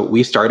 So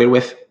we started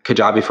with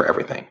Kajabi for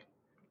everything.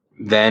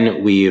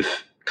 Then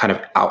we've kind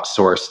of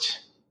outsourced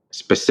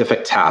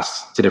specific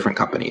tasks to different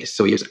companies.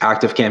 So we use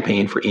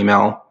ActiveCampaign for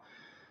email.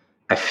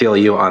 I feel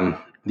you on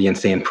the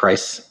insane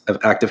price of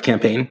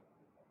ActiveCampaign.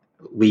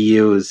 We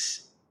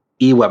use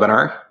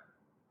eWebinar.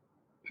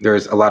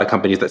 There's a lot of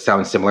companies that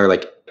sound similar,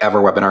 like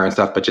EverWebinar and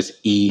stuff, but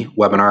just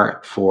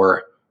eWebinar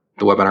for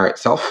the webinar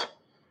itself.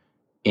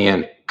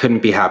 And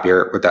couldn't be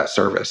happier with that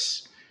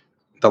service.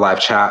 The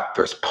live chat,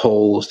 there's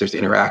polls, there's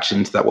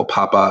interactions that will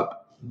pop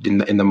up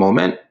in the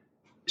moment.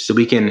 So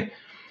we can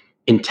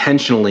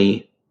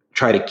intentionally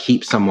try to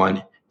keep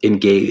someone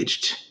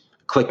engaged,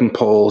 clicking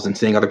polls and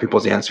seeing other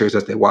people's answers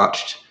as they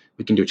watched.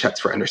 We can do checks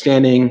for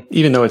understanding.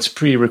 Even though it's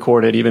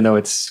pre-recorded, even though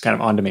it's kind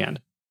of on demand.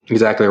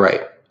 Exactly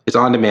right. It's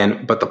on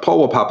demand, but the poll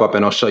will pop up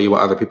and it'll show you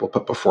what other people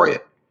put before you.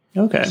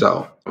 Okay.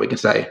 So we can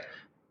say,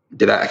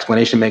 did that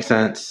explanation make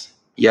sense?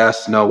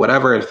 Yes, no,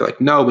 whatever. And if they're like,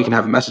 no, we can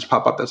have a message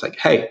pop up that's like,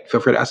 hey, feel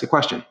free to ask a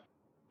question.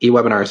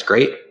 eWebinar is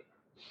great.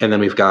 And then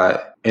we've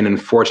got an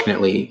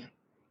unfortunately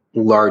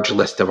large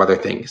list of other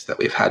things that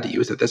we've had to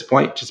use at this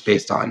point, just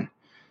based on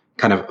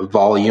kind of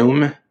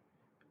volume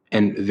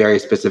and very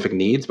specific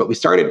needs. But we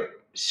started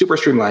super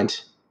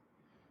streamlined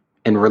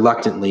and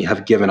reluctantly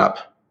have given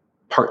up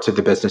parts of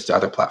the business to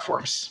other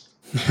platforms.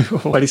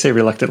 Why do you say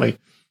reluctantly?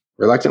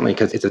 Reluctantly,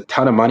 because it's a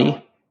ton of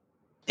money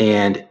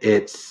and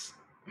it's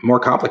more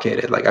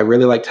complicated. Like I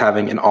really liked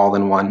having an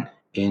all-in-one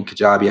in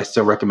Kajabi. I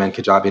still recommend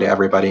Kajabi to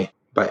everybody,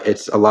 but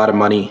it's a lot of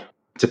money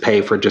to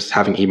pay for just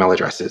having email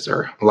addresses,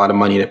 or a lot of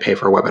money to pay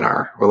for a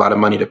webinar, or a lot of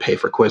money to pay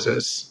for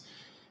quizzes,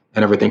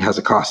 and everything has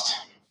a cost.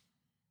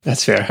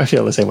 That's fair. I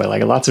feel the same way.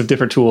 Like lots of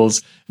different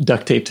tools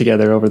duct taped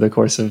together over the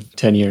course of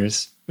 10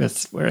 years.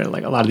 That's where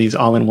like a lot of these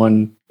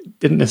all-in-one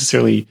didn't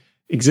necessarily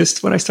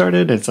exist when I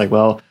started. It's like,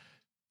 well,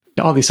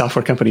 all these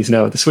software companies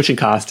know the switching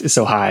cost is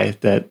so high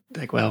that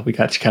like, well, we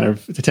got kind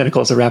of the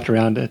tentacles are wrapped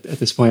around at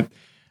this point.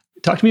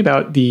 Talk to me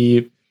about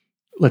the,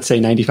 let's say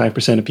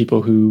 95% of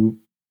people who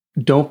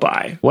don't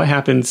buy. What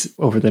happens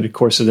over the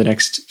course of the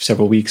next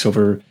several weeks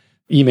over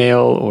email,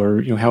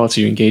 or how else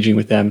are you engaging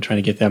with them, trying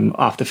to get them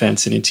off the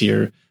fence and into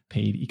your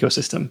paid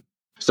ecosystem?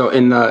 So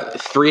in the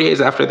 3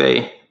 days after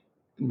they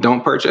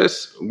don't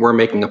purchase, we're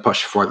making a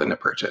push for them to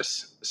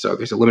purchase. So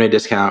there's a limited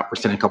discount. We're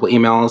sending a couple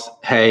emails.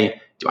 Hey,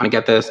 do you want to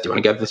get this? Do you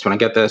want to get this? Do you want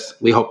to get this?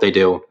 We hope they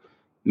do.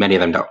 Many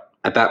of them don't.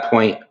 At that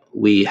point,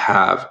 we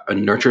have a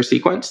nurture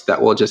sequence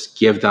that will just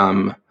give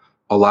them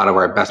a lot of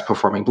our best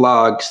performing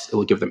blogs. It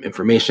will give them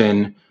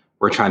information.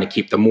 We're trying to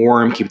keep them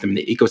warm, keep them in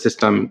the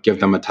ecosystem, give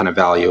them a ton of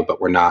value,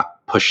 but we're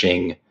not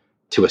pushing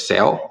to a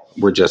sale.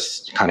 We're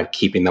just kind of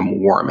keeping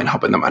them warm and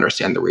helping them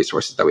understand the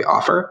resources that we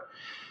offer.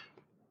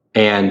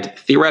 And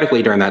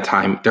theoretically, during that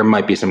time, there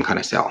might be some kind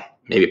of sale.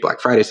 Maybe Black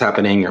Friday's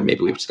happening, or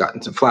maybe we've just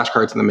gotten some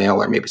flashcards in the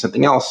mail, or maybe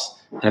something else.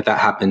 And if that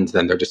happens,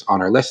 then they're just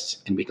on our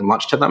list and we can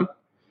launch to them.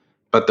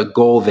 But the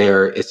goal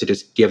there is to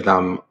just give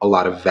them a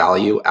lot of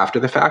value after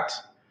the fact.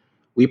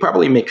 We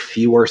probably make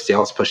fewer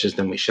sales pushes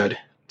than we should,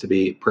 to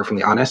be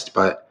perfectly honest,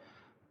 but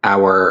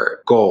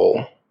our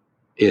goal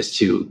is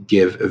to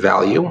give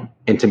value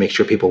and to make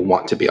sure people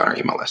want to be on our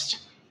email list.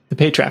 The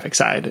paid traffic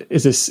side,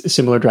 is this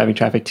similar driving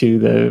traffic to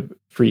the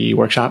free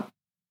workshop?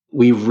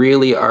 We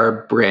really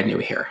are brand new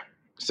here.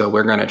 So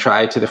we're going to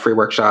try to the free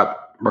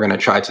workshop. We're going to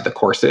try to the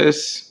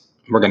courses.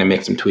 We're going to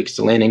make some tweaks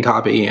to landing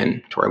copy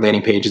and to our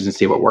landing pages and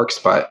see what works.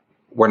 But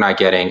we're not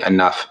getting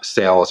enough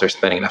sales or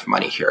spending enough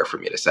money here for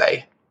me to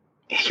say,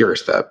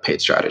 here's the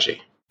paid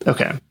strategy.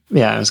 Okay.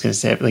 Yeah, I was going to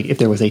say, like, if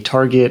there was a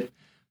target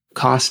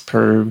cost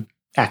per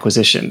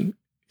acquisition,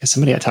 because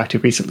somebody I talked to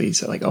recently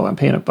said, like, oh, I'm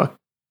paying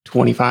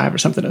 $1.25 or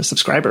something a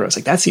subscriber. I was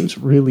like, that seems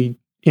really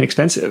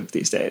inexpensive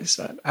these days.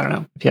 I don't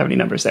know if you have any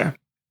numbers there.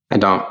 I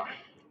don't,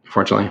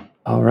 unfortunately.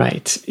 All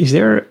right. Is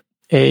there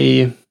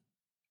a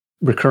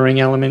recurring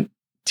element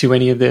to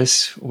any of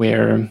this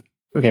where,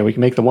 okay, we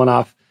can make the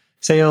one-off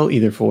sale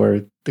either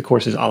for the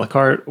courses a la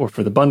carte or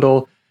for the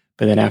bundle,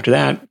 but then after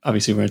that,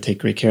 obviously we're going to take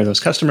great care of those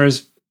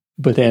customers,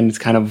 but then it's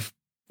kind of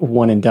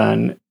one and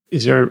done.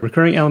 Is there a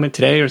recurring element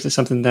today, or is this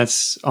something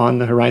that's on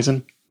the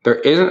horizon? There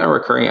isn't a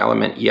recurring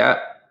element yet.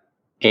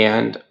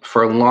 And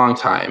for a long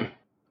time,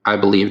 I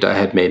believed I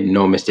had made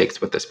no mistakes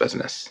with this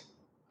business.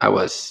 I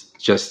was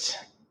just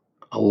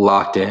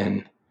locked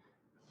in,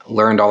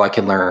 learned all I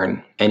could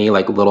learn. Any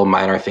like little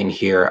minor thing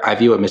here, I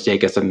view a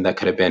mistake as something that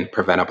could have been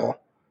preventable.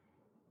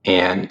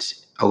 And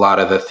a lot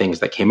of the things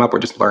that came up were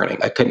just learning.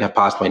 I couldn't have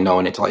possibly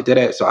known until I did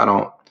it. So I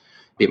don't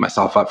beat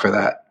myself up for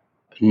that.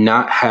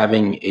 Not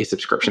having a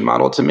subscription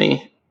model to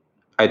me,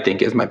 I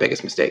think, is my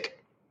biggest mistake.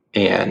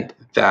 And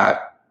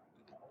that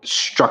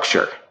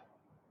structure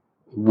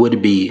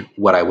would be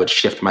what I would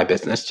shift my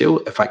business to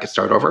if I could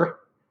start over.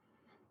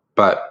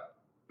 But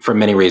for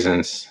many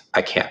reasons,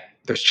 I can't.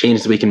 There's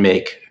changes we can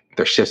make.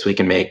 There's shifts we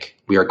can make.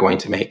 We are going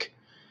to make.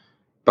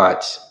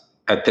 But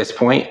at this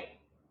point,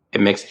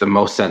 it makes the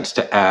most sense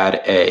to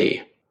add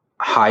a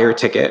higher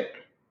ticket,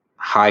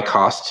 high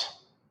cost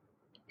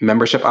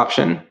membership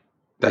option.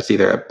 That's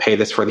either pay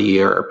this for the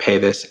year or pay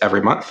this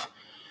every month,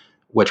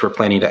 which we're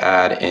planning to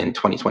add in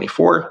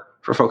 2024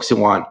 for folks who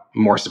want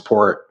more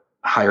support,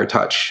 higher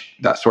touch,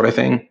 that sort of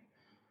thing.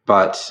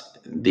 But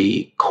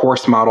the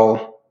course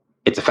model,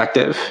 it's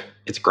effective.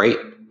 It's great.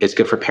 It's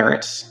good for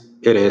parents.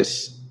 It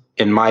is,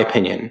 in my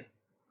opinion,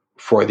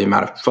 for the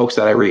amount of folks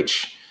that I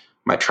reach,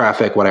 my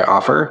traffic, what I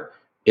offer,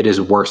 it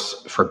is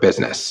worse for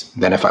business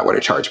than if I were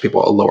to charge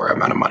people a lower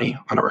amount of money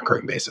on a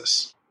recurring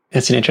basis.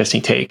 That's an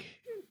interesting take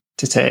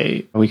to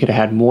say we could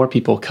have had more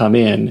people come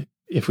in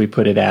if we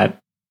put it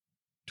at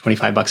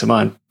 $25 a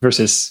month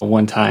versus a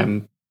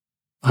one-time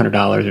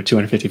 $100 or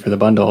 $250 for the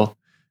bundle.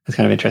 That's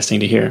kind of interesting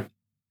to hear.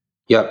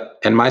 Yep.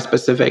 And my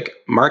specific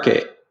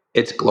market,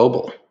 it's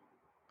global.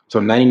 So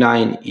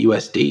 99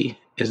 USD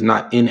is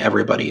not in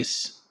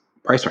everybody's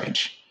price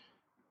range.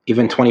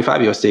 Even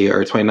 25 USD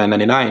or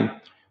 29.99,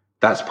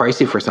 that's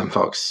pricey for some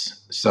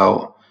folks.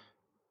 So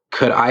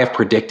could I have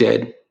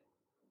predicted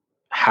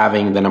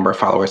having the number of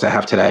followers I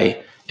have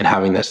today and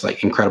having this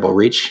like incredible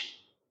reach?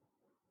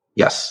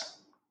 Yes.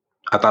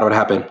 I thought it would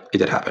happen. It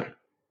did happen.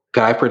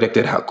 Could I have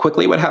predicted how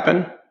quickly it would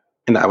happen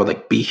and that I would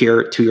like be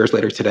here 2 years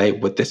later today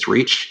with this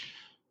reach?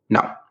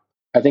 No.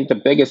 I think the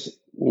biggest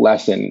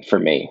lesson for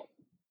me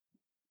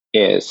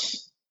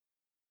is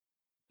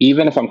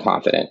even if I'm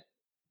confident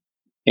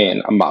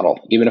in a model,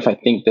 even if I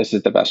think this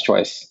is the best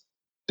choice,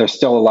 there's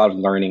still a lot of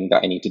learning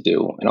that I need to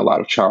do and a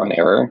lot of trial and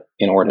error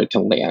in order to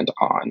land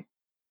on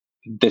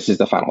this is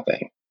the final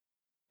thing.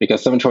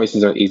 Because some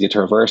choices are easy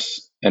to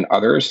reverse and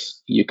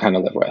others you kind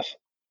of live with.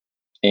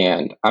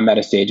 And I'm at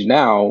a stage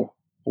now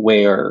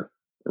where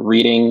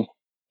reading,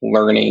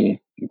 learning,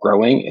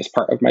 growing is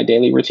part of my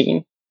daily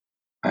routine.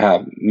 I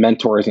have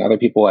mentors and other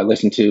people I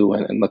listen to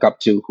and look up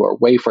to who are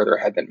way further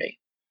ahead than me.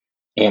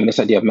 And this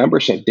idea of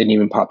membership didn't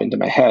even pop into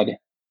my head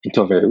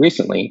until very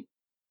recently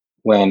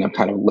when I'm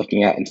kind of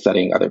looking at and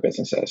studying other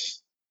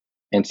businesses.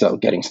 And so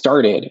getting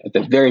started at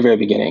the very, very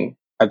beginning,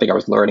 I think I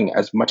was learning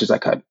as much as I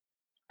could.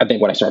 I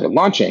think when I started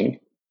launching,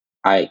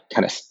 I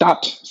kind of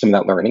stopped some of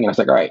that learning and I was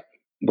like, all right,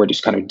 we're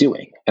just kind of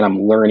doing and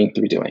I'm learning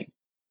through doing.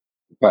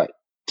 But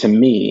to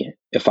me,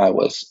 if I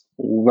was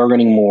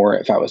learning more,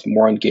 if I was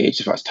more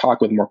engaged, if I was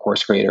talking with more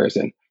course creators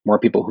and more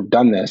people who've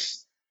done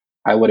this,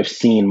 I would have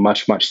seen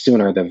much, much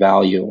sooner the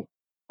value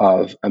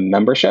of a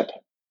membership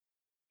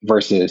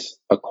versus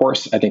a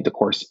course. I think the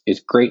course is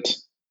great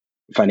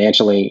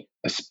financially,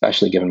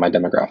 especially given my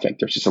demographic.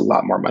 There's just a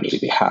lot more money to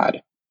be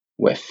had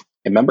with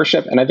a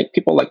membership. And I think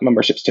people like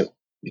memberships too,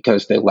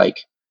 because they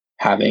like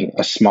having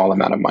a small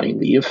amount of money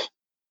leave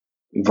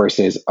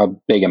versus a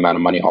big amount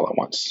of money all at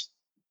once.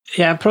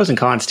 Yeah, pros and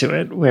cons to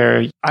it,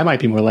 where I might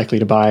be more likely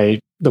to buy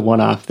the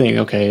one-off thing.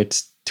 Okay,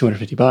 it's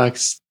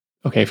 $250.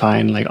 Okay,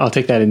 fine. Like I'll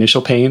take that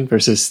initial pain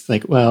versus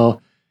like,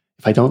 well,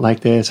 if I don't like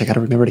this, I got to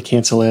remember to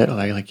cancel it. Or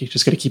like you're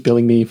just going to keep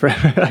billing me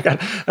forever. I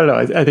don't know.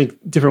 I think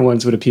different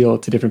ones would appeal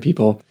to different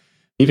people.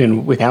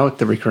 Even without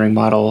the recurring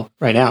model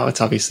right now,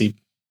 it's obviously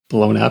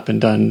blown up and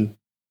done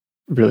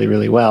really,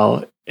 really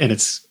well. And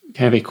it's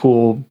kind of a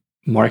cool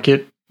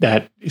market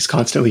that is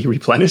constantly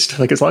replenished.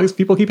 Like, as long as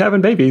people keep having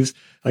babies,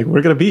 like,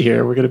 we're going to be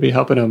here. We're going to be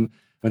helping them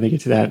when they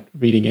get to that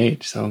reading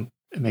age. So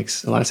it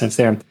makes a lot of sense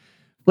there.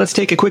 Let's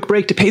take a quick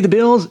break to pay the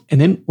bills, and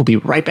then we'll be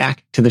right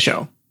back to the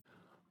show.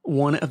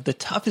 One of the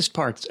toughest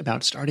parts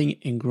about starting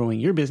and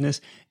growing your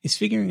business is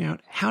figuring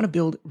out how to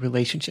build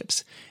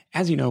relationships.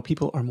 As you know,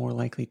 people are more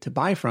likely to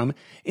buy from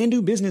and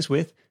do business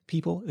with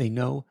people they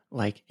know,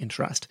 like, and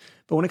trust.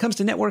 But when it comes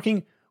to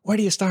networking, where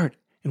do you start?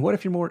 And what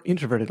if you're more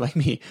introverted like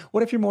me?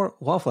 What if you're more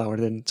wallflower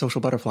than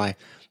social butterfly?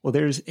 Well,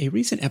 there's a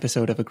recent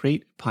episode of a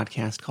great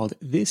podcast called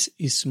This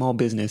is Small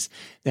Business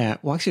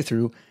that walks you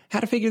through how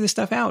to figure this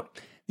stuff out.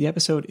 The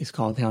episode is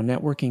called How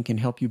Networking Can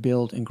Help You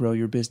Build and Grow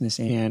Your Business.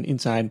 And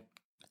inside,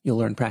 you'll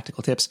learn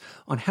practical tips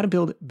on how to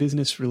build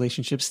business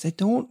relationships that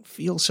don't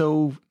feel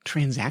so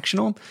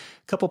transactional.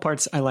 A couple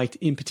parts I liked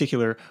in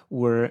particular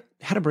were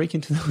how to break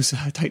into those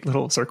tight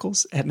little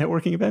circles at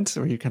networking events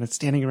where you're kind of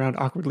standing around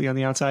awkwardly on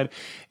the outside,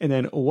 and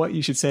then what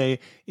you should say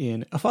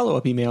in a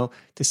follow-up email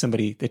to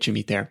somebody that you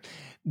meet there.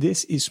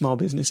 This is Small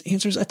Business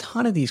answers a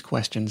ton of these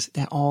questions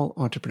that all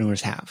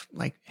entrepreneurs have,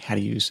 like how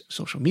to use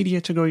social media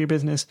to grow your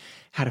business,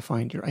 how to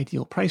find your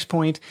ideal price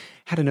point,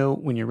 how to know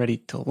when you're ready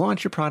to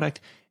launch your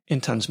product,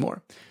 and tons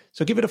more.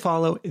 So give it a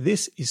follow.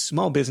 This is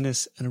Small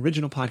Business, an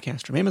original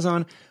podcast from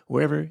Amazon,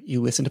 wherever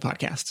you listen to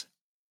podcasts.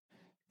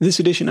 This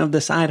edition of The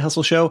Side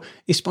Hustle Show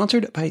is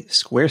sponsored by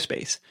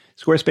Squarespace.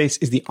 Squarespace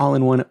is the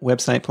all-in-one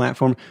website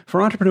platform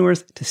for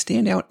entrepreneurs to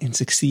stand out and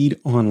succeed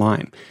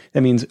online.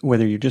 That means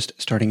whether you're just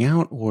starting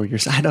out or your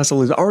side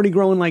hustle is already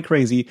growing like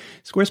crazy,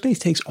 Squarespace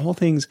takes all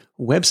things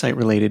website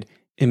related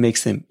and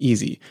makes them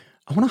easy.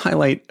 I want to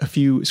highlight a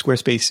few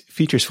Squarespace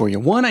features for you.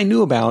 One I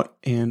knew about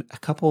and a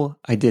couple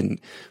I didn't.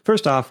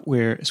 First off,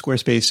 where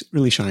Squarespace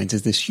really shines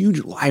is this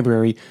huge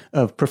library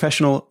of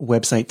professional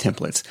website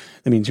templates.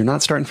 That means you're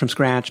not starting from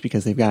scratch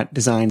because they've got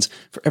designs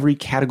for every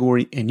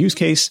category and use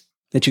case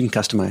that you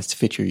can customize to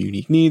fit your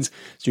unique needs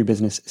so your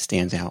business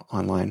stands out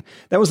online.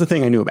 That was the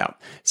thing I knew about.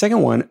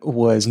 Second one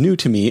was new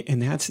to me,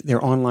 and that's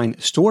their online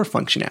store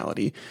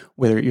functionality.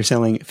 Whether you're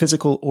selling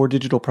physical or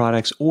digital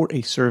products or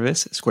a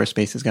service,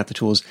 Squarespace has got the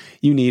tools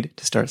you need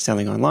to start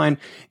selling online.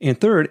 And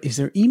third is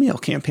their email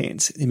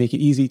campaigns. They make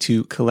it easy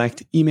to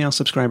collect email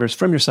subscribers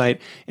from your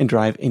site and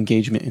drive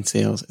engagement and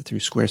sales through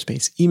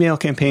Squarespace email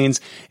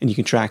campaigns, and you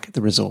can track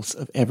the results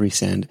of every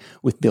send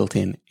with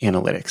built-in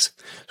analytics.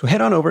 So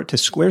head on over to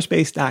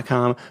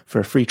squarespace.com for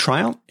a free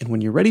trial. And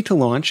when you're ready to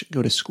launch,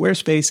 go to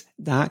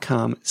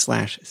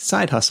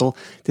squarespace.com/sidehustle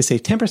to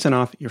save 10%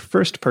 off your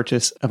first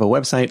purchase of a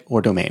website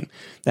or domain.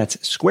 That's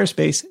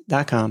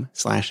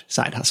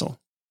squarespace.com/sidehustle.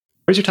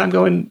 Where's your time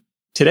going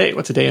today?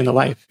 What's a day in the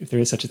life, if there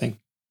is such a thing?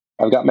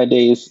 I've got my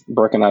days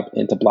broken up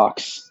into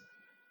blocks.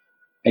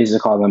 I used to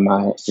call them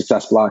my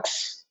success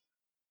blocks.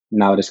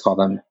 Now I just call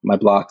them my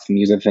blocks. And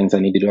these are the things I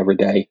need to do every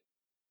day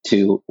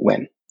to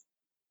win.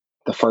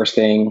 The first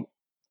thing,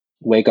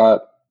 wake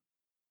up,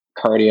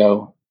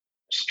 cardio,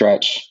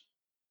 stretch,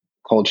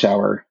 cold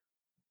shower,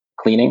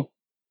 cleaning.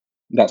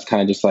 That's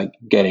kind of just like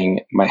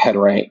getting my head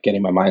right,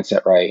 getting my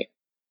mindset right,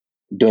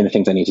 doing the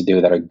things I need to do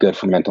that are good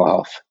for mental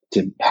health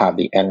to have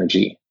the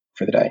energy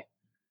for the day.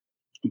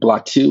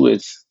 Block 2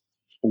 is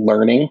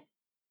learning,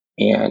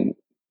 and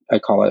I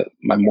call it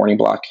my morning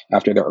block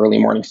after the early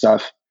morning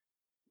stuff,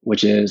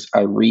 which is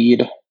I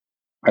read,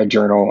 I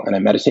journal, and I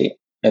meditate.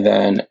 And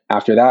then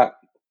after that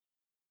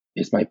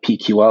is my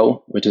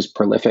PQO, which is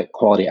prolific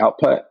quality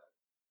output.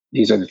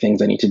 These are the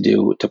things I need to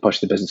do to push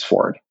the business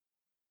forward.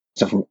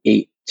 So from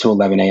 8 to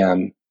 11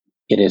 a.m.,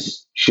 it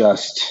is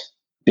just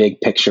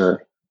big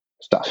picture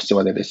stuff. So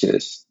whether this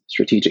is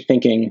strategic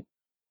thinking,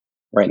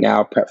 right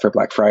now, prep for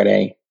Black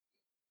Friday,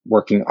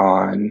 working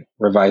on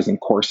revising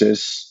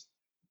courses,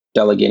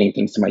 delegating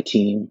things to my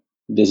team.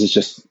 This is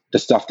just the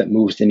stuff that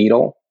moves the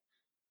needle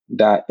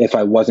that if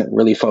I wasn't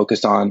really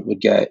focused on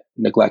would get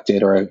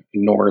neglected or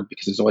ignored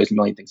because there's always a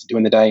million things to do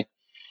in the day.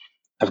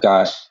 I've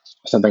got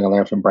something I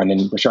learned from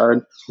Brendon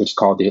Burchard, which is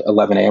called the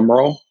 11 a.m.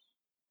 rule,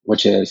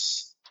 which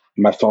is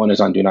my phone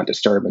is on do not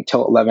disturb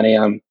until 11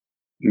 a.m.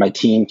 My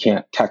team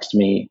can't text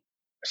me,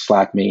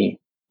 Slack me.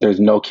 There's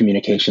no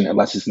communication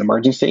unless it's an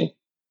emergency.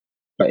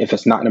 But if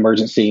it's not an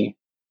emergency,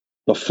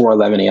 before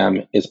 11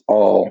 a.m. is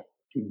all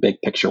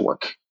big picture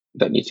work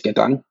that needs to get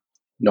done.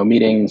 No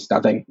meetings,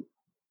 nothing.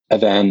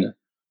 And then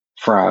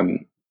from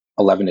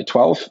 11 to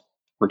 12,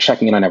 we're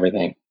checking in on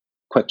everything.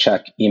 Quick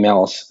check,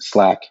 emails,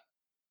 Slack,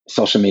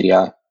 social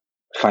media,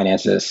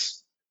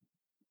 finances,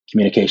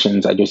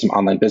 communications. I do some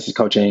online business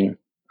coaching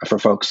for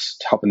folks,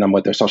 helping them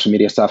with their social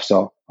media stuff.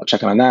 So I'll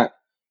check in on that.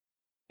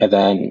 And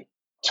then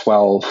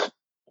 12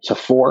 to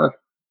 4,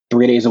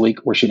 3 days a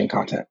week, we're shooting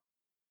content.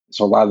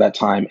 So a lot of that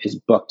time is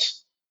booked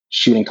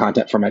shooting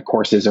content for my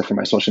courses or for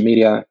my social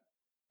media.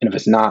 And if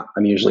it's not,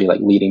 I'm usually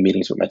like leading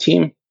meetings with my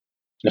team. And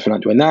if I'm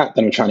not doing that,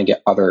 then I'm trying to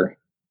get other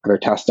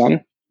tasks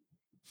done.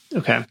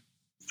 Okay.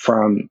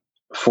 From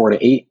 4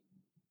 to 8,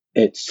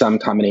 it's some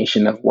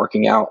combination of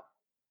working out,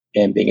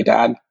 and being a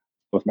dad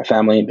with my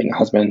family and being a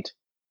husband.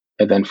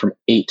 And then from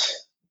 8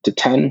 to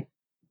 10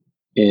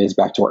 is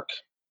back to work.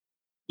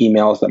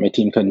 Emails that my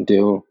team couldn't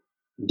do,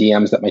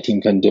 DMs that my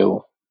team couldn't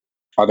do,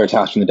 other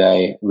tasks from the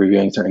day,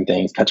 reviewing certain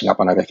things, catching up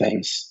on other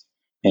things.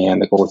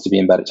 And the goal is to be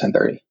in bed at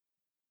 10:30.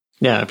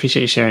 Yeah, I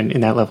appreciate you sharing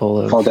in that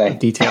level Full day. of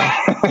detail.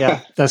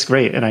 Yeah, that's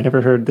great. And I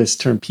never heard this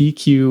term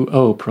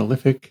PQO,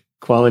 prolific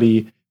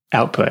quality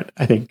output.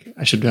 I think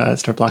I should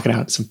start blocking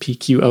out some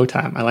PQO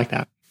time. I like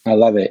that. I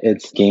love it.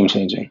 It's game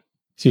changing.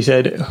 So you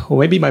said, well,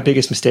 maybe my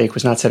biggest mistake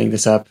was not setting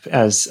this up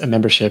as a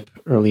membership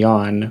early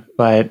on,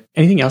 but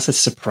anything else that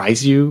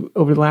surprised you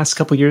over the last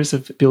couple of years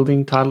of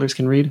building Toddlers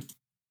Can Read?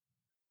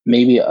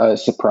 Maybe a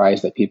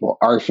surprise that people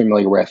are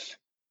familiar with,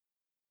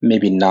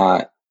 maybe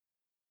not.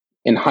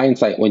 In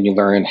hindsight, when you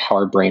learn how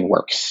our brain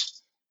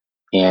works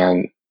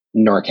and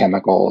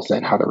neurochemicals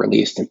and how they're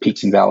released and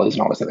peaks and valleys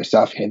and all this other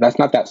stuff, hey, that's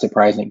not that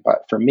surprising.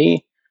 But for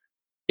me,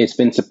 it's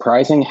been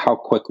surprising how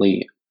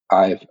quickly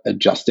I've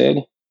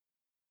adjusted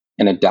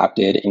and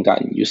adapted and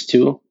gotten used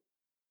to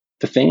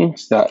the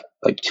things that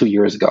like 2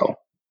 years ago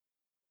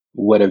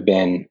would have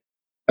been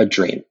a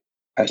dream.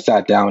 I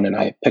sat down and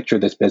I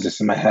pictured this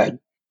business in my head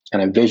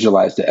and I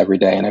visualized it every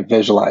day and I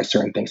visualized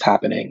certain things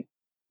happening.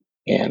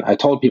 And I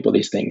told people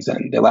these things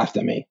and they laughed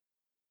at me.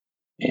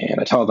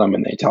 And I tell them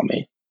and they tell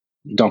me,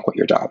 don't quit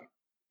your job,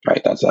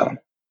 right? That's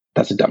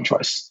a dumb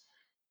choice.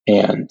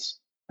 And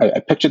I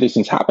picture these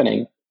things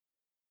happening.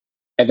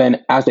 And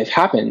then as they've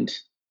happened,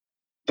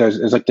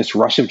 there's like this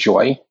rush of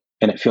joy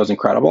and it feels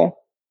incredible.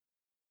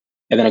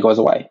 And then it goes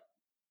away.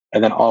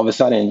 And then all of a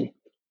sudden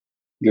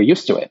you're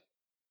used to it.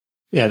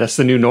 Yeah, that's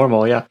the new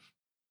normal. Yeah.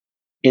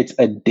 It's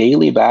a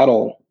daily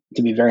battle,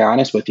 to be very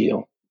honest with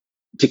you,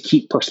 to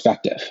keep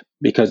perspective,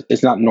 because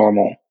it's not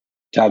normal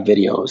to have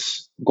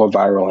videos go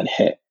viral and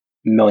hit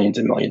millions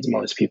and millions and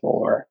millions of people,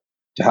 or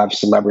to have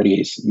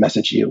celebrities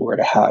message you, or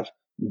to have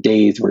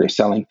days where you're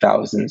selling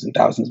thousands and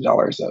thousands of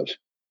dollars of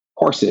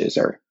courses,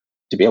 or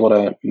to be able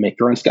to make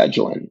your own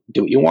schedule and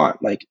do what you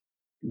want. Like,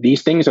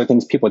 these things are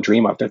things people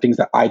dream of. They're things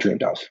that I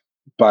dreamed of.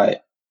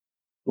 But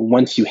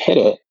once you hit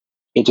it,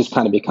 it just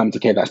kind of becomes,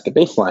 okay, that's the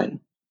baseline.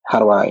 How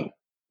do I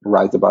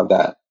rise above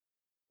that?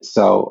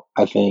 So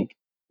I think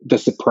the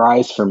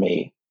surprise for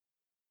me,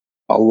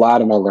 a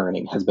lot of my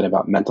learning has been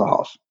about mental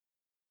health.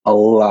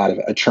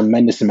 A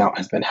tremendous amount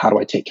has been, how do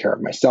I take care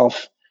of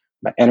myself,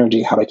 my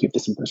energy? How do I keep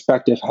this in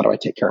perspective? How do I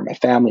take care of my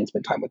family and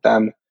spend time with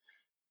them?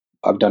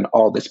 I've done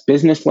all this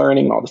business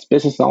learning and all this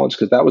business knowledge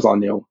because that was all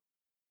new.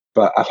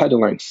 But I've had to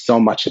learn so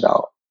much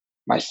about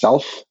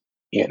myself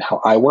and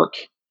how I work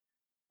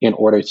in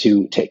order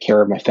to take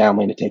care of my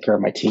family and to take care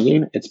of my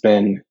team. It's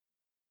been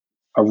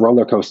a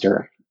roller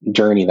coaster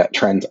journey that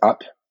trends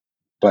up,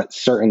 but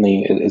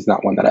certainly is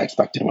not one that I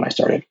expected when I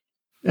started.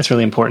 That's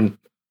really important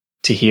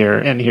to hear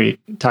and hear you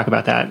talk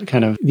about that,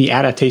 kind of the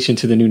adaptation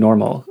to the new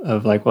normal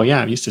of like, well,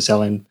 yeah, I'm used to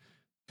selling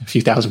a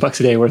few $1,000s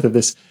a day worth of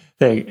this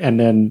thing. And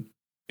then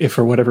if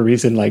for whatever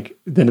reason, like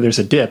then there's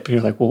a dip and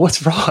you're like, well,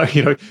 what's wrong?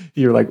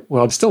 You're like,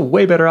 well, I'm still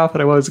way better off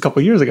than I was a couple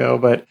of years ago,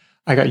 but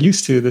I got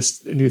used to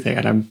this new thing.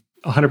 And I'm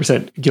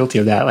 100% guilty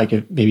of that. Like,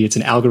 if maybe it's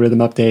an algorithm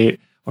update,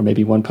 or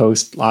maybe one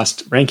post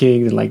lost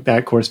rankings and like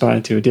that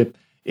corresponded to a dip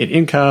in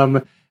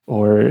income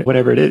or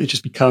whatever it is. It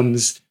just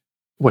becomes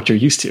what you're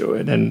used to.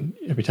 And then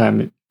every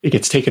time it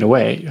gets taken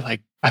away, you're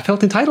like, I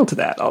felt entitled to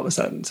that all of a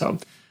sudden. So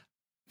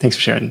thanks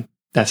for sharing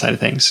that side of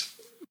things.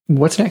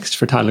 What's next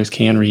for Toddlers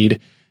Can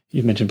Read?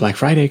 You mentioned Black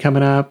Friday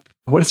coming up.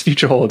 What does the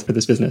future hold for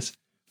this business?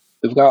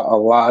 We've got a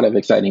lot of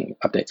exciting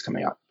updates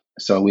coming up.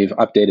 So we've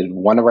updated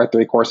one of our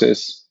 3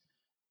 courses.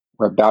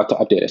 We're about to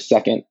update a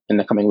second in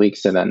the coming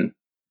weeks. And then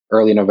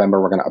early November,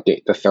 we're going to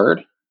update the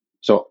 3rd.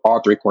 So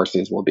all 3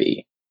 courses will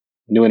be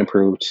new and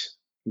improved,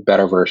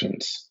 better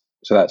versions.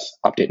 So that's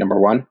update number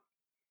 1.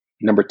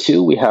 Number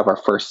 2, we have our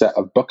first set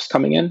of books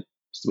coming in.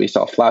 So we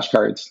sell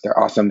flashcards. They're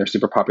awesome. They're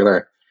super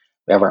popular.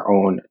 We have our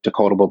own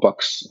decodable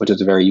books, which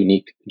is a very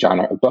unique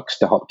genre of books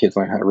to help kids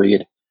learn how to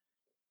read.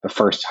 The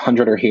first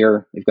 100 are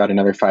here. We've got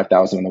another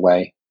 5,000 on the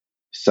way.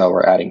 So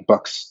we're adding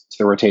books to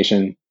the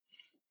rotation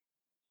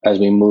as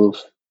we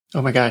move.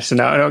 Oh my gosh. So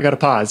now I got to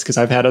pause because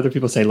I've had other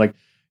people say, like,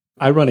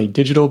 I run a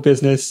digital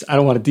business. I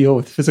don't want to deal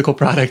with physical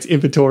product,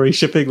 inventory,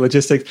 shipping,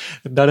 logistics,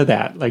 none of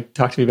that. Like,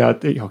 talk to me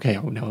about, okay,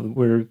 oh no,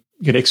 we're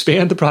going to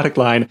expand the product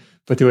line,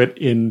 but do it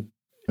in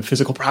a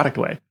physical product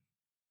way.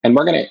 And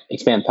we're going to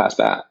expand past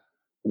that.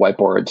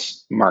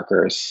 Whiteboards,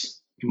 markers,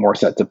 more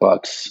sets of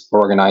books,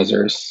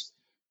 organizers.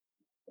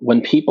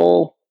 When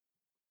people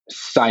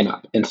sign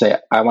up and say,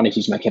 I want to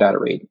teach my kid how to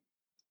read,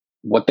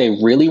 what they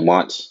really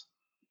want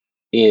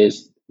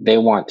is they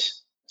want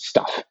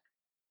stuff.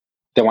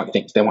 They want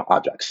things. They want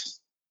objects.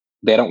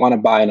 They don't want to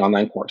buy an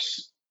online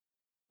course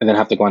and then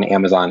have to go on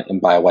Amazon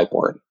and buy a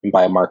whiteboard and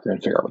buy a marker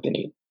and figure out what they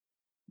need.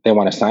 They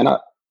want to sign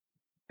up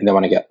and they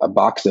want to get a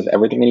box of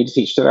everything they need to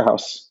teach to their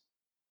house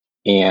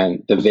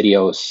and the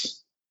videos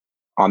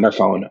on their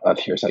phone of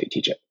here's how you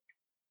teach it.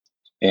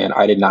 And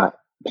I did not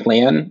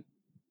plan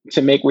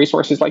to make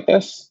resources like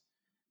this,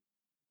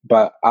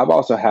 but I've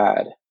also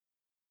had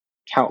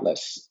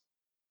countless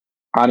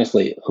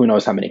honestly, who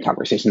knows how many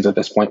conversations at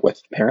this point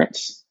with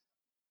parents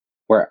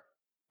where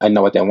I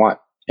know what they want.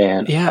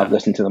 And I've Yeah.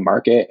 listened to the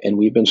market, and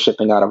we've been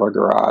shipping out of our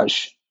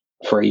garage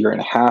for a year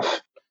and a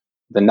half.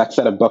 The next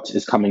set of books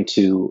is coming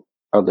to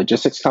a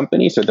logistics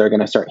company. So they're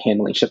going to start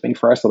handling shipping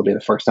for us. It'll be the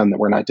first time that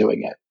we're not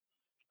doing it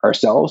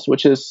ourselves,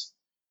 which is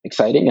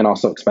exciting and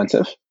also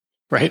expensive.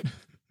 Right.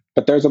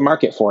 But there's a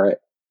market for it.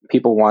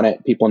 People want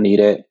it, people need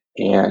it.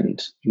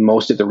 And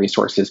most of the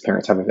resources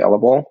parents have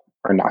available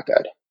are not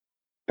good.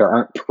 There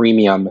aren't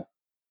premium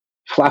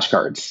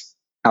flashcards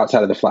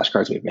outside of the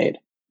flashcards we've made.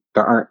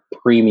 There aren't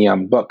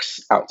premium books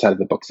outside of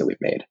the books that we've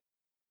made.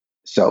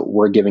 So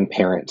we're giving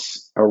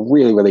parents a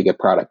really, really good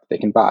product that they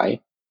can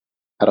buy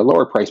at a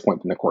lower price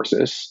point than the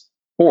courses,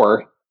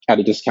 or at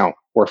a discount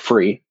or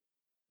free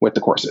with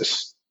the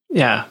courses.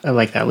 Yeah, I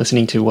like that.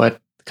 Listening to what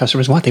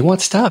customers want. They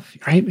want stuff,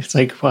 right? It's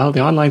like, well,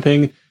 the online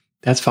thing,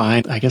 that's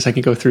fine. I guess I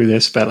can go through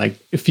this, but like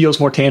it feels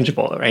more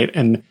tangible, right?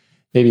 And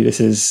maybe I've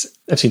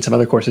seen some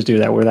other courses do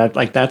that where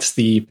that's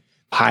the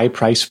high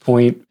price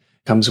point,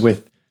 comes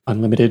with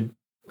unlimited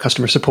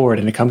customer support,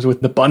 and it comes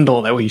with the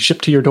bundle that we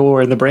ship to your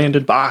door and the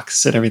branded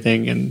box and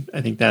everything. And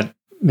I think that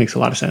makes a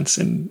lot of sense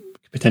and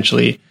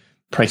potentially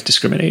price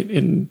discriminate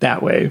in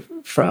that way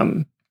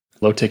from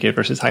low ticket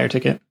versus higher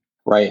ticket.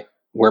 Right.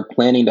 We're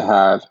planning to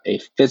have a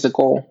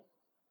physical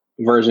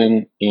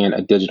version and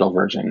a digital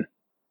version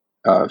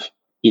of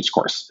each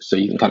course. So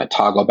you can kind of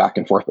toggle back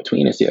and forth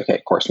between and see,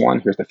 okay, course one,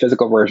 here's the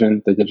physical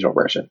version, the digital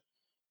version.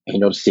 And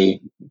you'll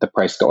see the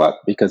price go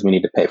up because we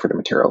need to pay for the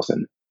materials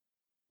and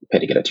pay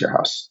to get it to your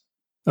house.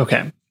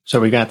 Okay. So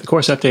we got the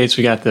course updates,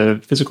 we got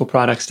the physical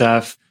product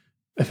stuff.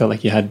 I felt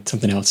like you had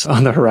something else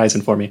on the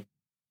horizon for me.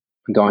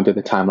 I'm going through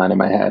the timeline in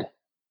my head.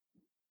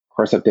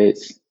 Course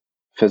updates,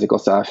 physical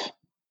stuff.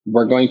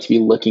 We're going to be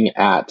looking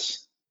at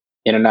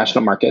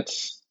international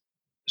markets.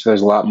 So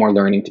there's a lot more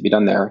learning to be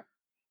done there.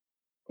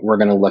 We're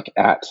going to look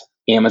at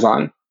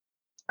Amazon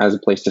as a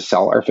place to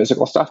sell our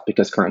physical stuff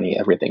because currently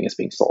everything is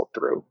being sold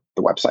through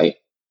the website.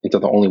 And so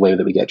the only way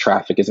that we get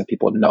traffic is if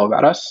people know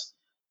about us.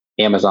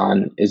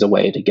 Amazon is a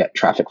way to get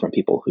traffic from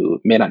people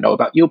who may not know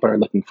about you, but are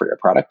looking for your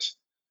product.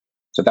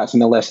 So that's in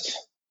the list.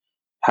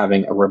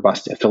 Having a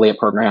robust affiliate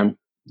program.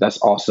 That's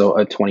also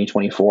a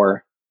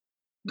 2024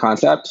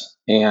 concept.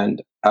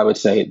 And I would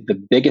say the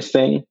biggest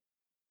thing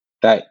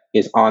that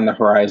is on the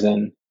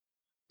horizon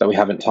that we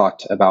haven't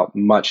talked about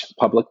much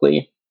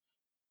publicly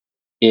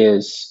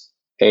is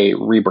a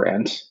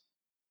rebrand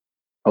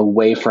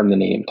away from the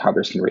name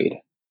Toddlers Can Read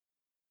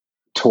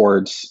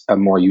towards a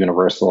more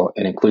universal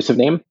and inclusive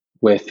name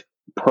with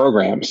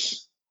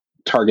programs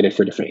targeted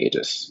for different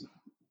ages,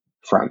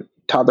 from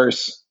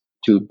toddlers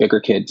to bigger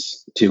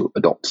kids to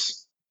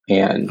adults.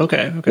 And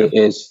Okay. it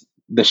is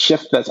the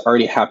shift that's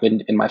already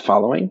happened in my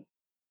following.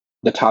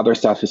 The toddler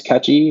stuff is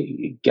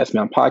catchy. It gets me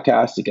on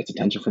podcasts. It gets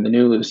attention from the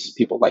news,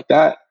 people like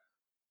that.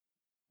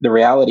 The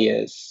reality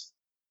is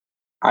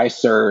I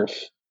serve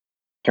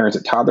parents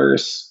of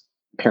toddlers,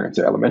 parents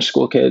of elementary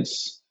school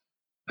kids,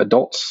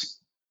 adults.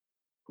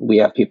 We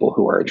have people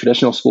who are in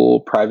traditional school,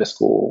 private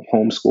school,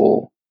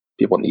 homeschool,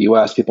 people in the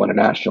US, people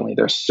internationally.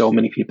 There's so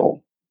many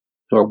people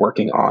who are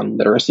working on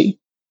literacy.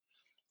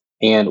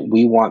 And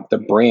we want the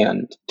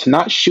brand to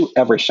not shoot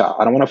every shot.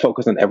 I don't want to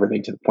focus on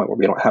everything to the point where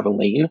we don't have a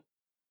lane.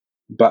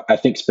 But I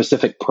think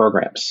specific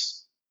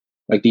programs,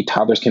 like the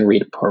Toddlers Can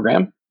Read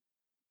program,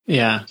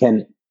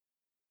 can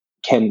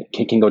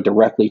go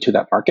directly to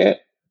that market,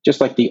 just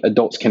like the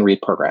Adults Can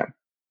Read program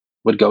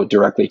would go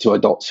directly to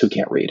adults who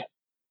can't read.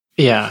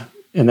 Yeah.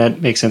 And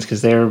that makes sense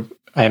because they're,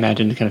 I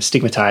imagine, kind of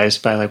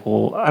stigmatized by like,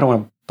 well, I don't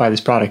want to buy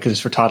this product because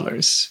it's for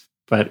toddlers.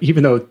 But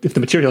even though if the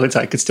material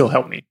inside could still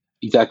help me.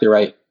 Exactly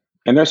right.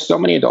 And there's so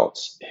many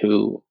adults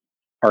who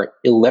are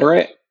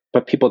illiterate,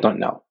 but people don't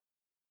know.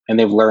 And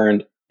they've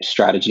learned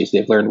strategies.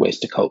 They've learned ways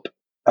to cope.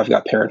 I've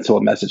got parents who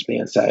will message me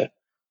and say,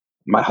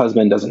 my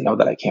husband doesn't know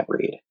that I can't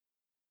read.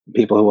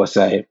 People who will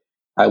say,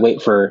 I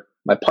wait for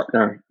my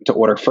partner to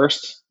order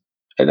first,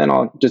 and then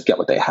I'll just get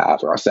what they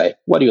have. Or I'll say,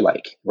 what do you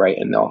like? Right.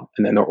 And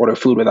then they'll order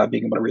food without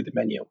being able to read the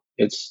menu.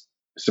 It's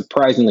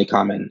surprisingly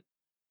common.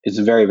 It's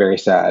very, very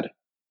sad.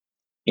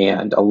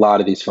 And a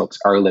lot of these folks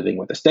are living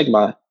with a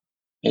stigma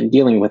and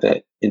dealing with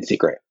it in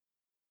secret.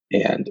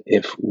 And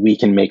if we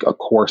can make a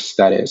course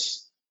that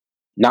is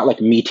not like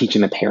me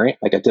teaching the parent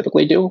like I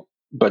typically do,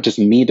 but just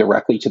me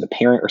directly to the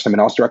parent or someone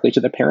else directly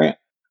to the parent,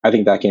 I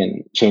think that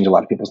can change a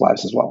lot of people's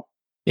lives as well.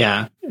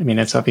 Yeah. I mean,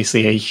 that's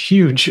obviously a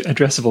huge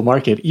addressable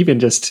market, even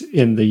just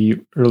in the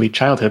early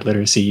childhood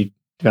literacy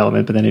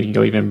development, but then it can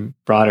go even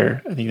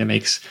broader. I think that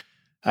makes,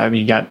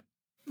 you got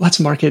lots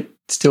of market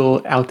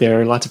still out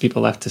there, lots of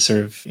people left to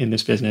serve in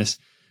this business.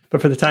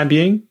 But for the time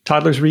being,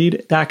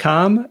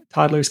 toddlersread.com,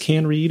 Toddlers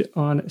Can Read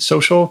on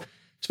social.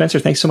 Spencer,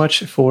 thanks so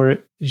much for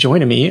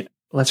joining me.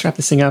 Let's wrap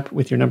this thing up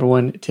with your number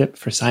one tip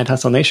for Side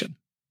Hustle Nation.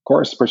 Of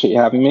course, appreciate you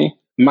having me.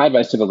 My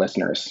advice to the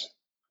listeners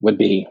would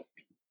be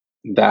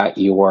that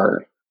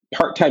your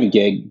part-time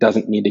gig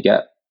doesn't need to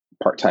get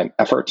part-time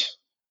effort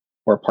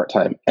or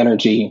part-time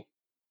energy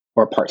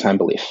or part-time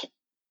belief.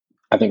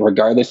 I think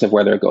regardless of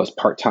whether it goes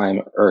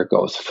part-time or it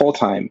goes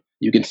full-time,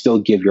 you can still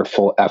give your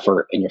full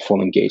effort and your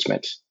full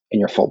engagement and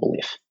your full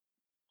belief.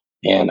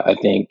 And I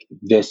think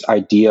this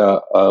idea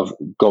of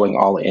going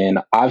all in,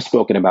 I've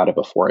spoken about it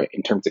before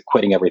in terms of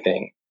quitting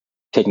everything,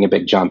 taking a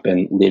big jump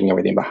and leaving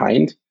everything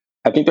behind.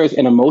 I think there's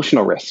an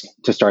emotional risk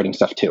to starting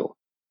stuff too,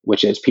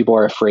 which is people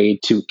are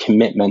afraid to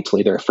commit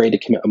mentally. They're afraid to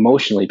commit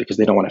emotionally because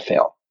they don't want to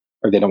fail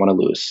or they don't want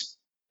to lose.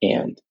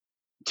 And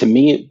to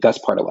me, that's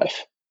part of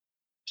life.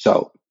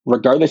 So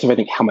regardless of, I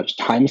think, how much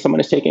time someone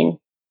is taking,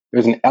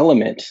 there's an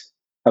element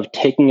of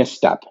taking a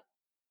step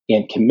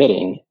and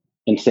committing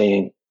and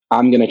saying,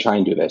 I'm going to try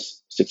and do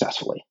this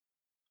successfully.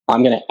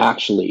 I'm going to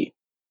actually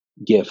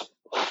give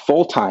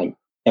full-time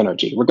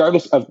energy,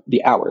 regardless of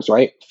the hours,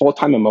 right?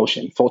 Full-time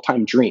emotion,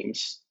 full-time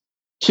dreams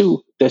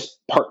to this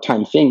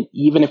part-time thing,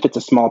 even if it's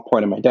a small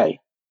part of my day.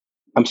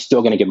 I'm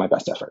still going to give my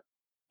best effort.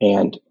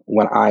 And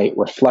when I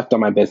reflect on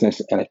my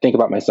business and I think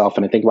about myself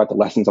and I think about the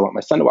lessons I want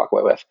my son to walk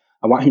away with,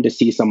 I want him to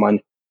see someone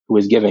who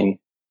is giving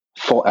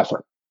full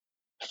effort,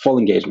 full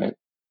engagement,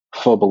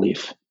 full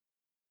belief,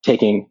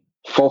 taking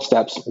full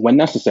steps when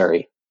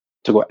necessary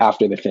to go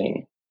after the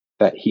thing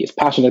that he is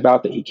passionate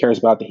about, that he cares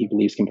about, that he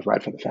believes can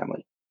provide for the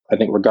family. I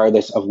think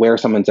regardless of where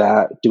someone's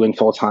at, doing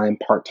full-time,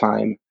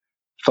 part-time,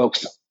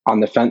 folks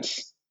on the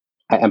fence,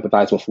 I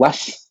empathize with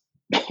less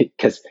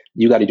because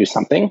you got to do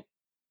something,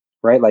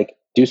 right? Like,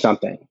 do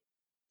something.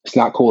 It's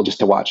not cool just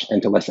to watch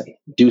and to listen.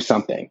 Do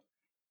something.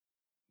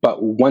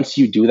 But once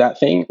you do that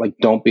thing, like,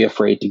 don't be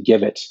afraid to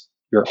give it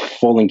your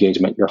full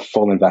engagement, your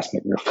full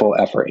investment, your full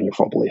effort, and your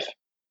full belief.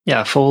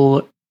 Yeah,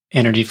 full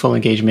energy, full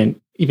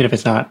engagement, even if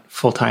it's not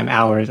full-time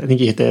hours. I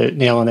think you hit the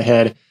nail on the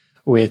head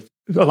with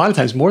a lot of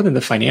times more than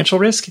the financial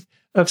risk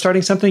of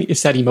starting something,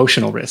 it's that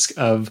emotional risk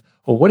of,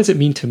 well, what does it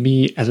mean to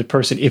me as a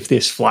person if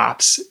this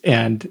flops?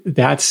 And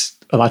that's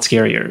a lot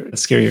scarier.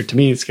 It's scarier to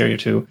me, it's scarier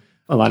to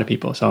a lot of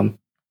people. So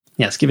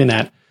yes, given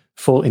that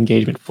full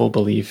engagement, full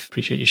belief,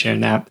 appreciate you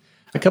sharing that.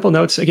 A couple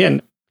notes,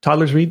 again,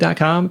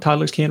 toddlersread.com,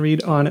 toddlers can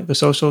read on the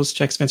socials.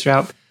 Check Spencer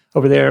out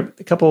over there.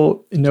 A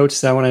couple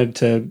notes that I wanted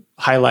to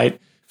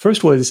highlight.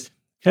 First was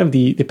kind of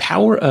the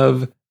power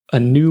of a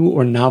new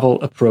or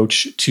novel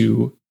approach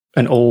to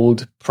an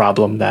old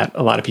problem that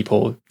a lot of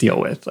people deal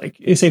with. Like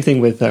the same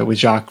thing with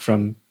Jacques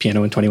from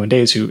Piano in 21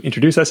 Days, who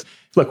introduced us.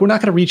 Look, we're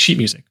not going to read sheet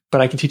music, but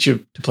I can teach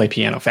you to play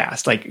piano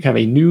fast. Like kind of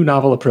a new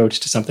novel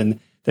approach to something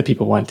that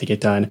people want to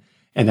get done.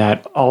 And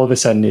that all of a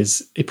sudden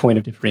is a point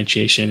of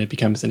differentiation. It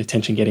becomes an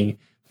attention-getting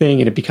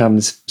thing, and it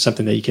becomes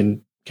something that you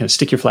can kind of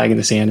stick your flag in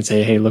the sand and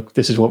say, hey, look,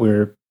 this is what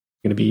we're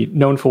going to be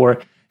known for,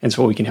 and it's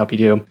what we can help you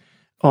do.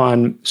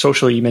 On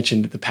social, you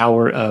mentioned the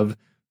power of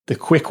the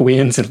quick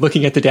wins and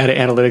looking at the data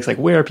analytics, like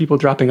where are people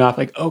dropping off?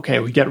 Like, okay,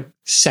 we get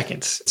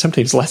seconds,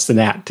 sometimes less than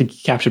that, to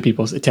capture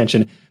people's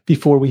attention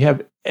before we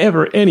have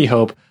ever any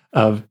hope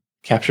of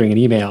capturing an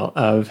email,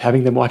 of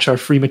having them watch our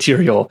free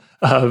material,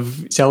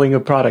 of selling a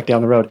product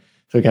down the road.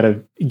 So we got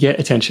to get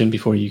attention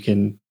before you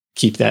can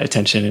keep that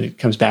attention. And it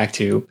comes back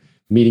to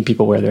meeting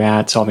people where they're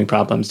at, solving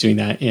problems, doing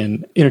that in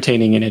an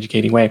entertaining and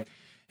educating way.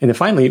 And then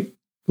finally,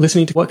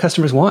 listening to what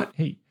customers want.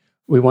 Hey,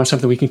 we want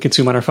something we can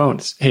consume on our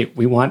phones. Hey,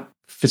 we want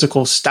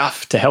physical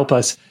stuff to help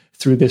us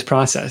through this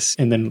process,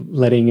 and then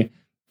letting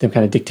them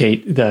kind of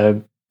dictate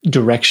the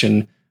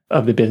direction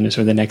of the business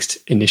or the next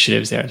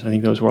initiatives there. So I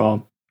think those were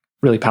all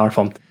really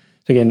powerful. So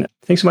again,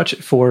 thanks so much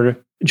for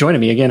joining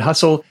me. Again,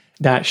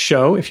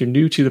 hustle.show. If you're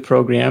new to the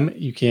program,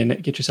 you can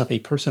get yourself a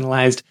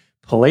personalized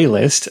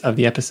playlist of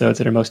the episodes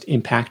that are most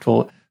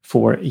impactful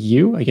for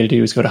you. All you got to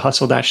do is go to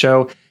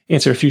hustle.show,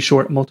 answer a few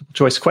short multiple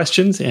choice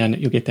questions, and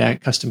you'll get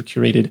that custom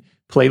curated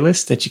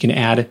playlist that you can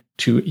add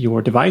to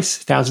your device.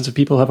 Thousands of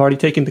people have already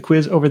taken the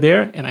quiz over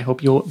there, and I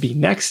hope you'll be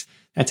next.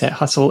 That's at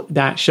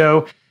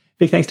hustle.show.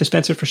 Big thanks to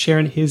Spencer for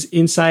sharing his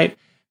insight.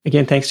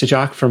 Again, thanks to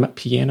Jacques from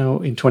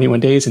Piano in 21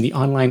 Days and the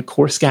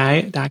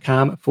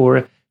onlinecourseguy.com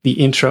for the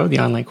intro, the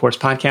online course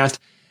podcast.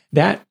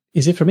 That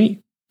is it for me.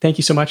 Thank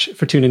you so much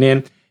for tuning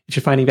in. If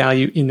you're finding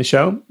value in the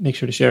show, make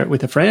sure to share it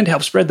with a friend.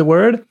 Help spread the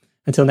word.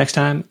 Until next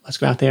time, let's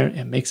go out there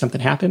and make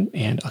something happen.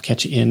 And I'll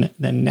catch you in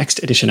the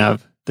next edition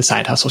of The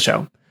Side Hustle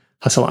Show.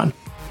 Hustle on.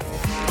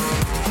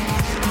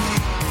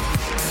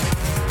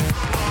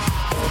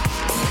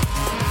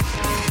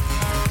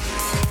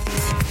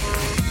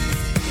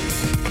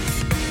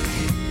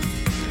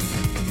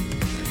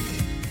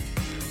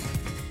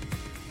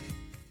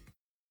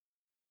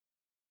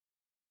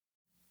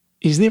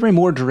 Is there a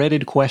more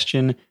dreaded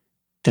question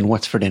than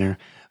what's for dinner?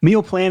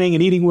 Meal planning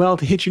and eating well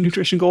to hit your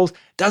nutrition goals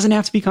doesn't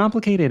have to be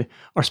complicated.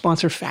 Our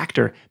sponsor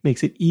Factor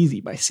makes it easy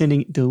by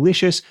sending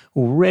delicious,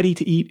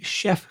 ready-to-eat,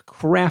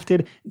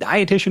 chef-crafted,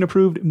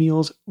 dietitian-approved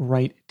meals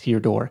right to your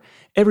door.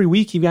 Every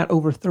week, you've got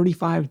over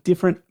 35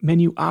 different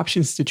menu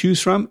options to choose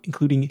from,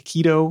 including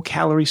keto,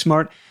 calorie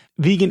smart,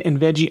 vegan and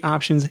veggie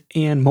options,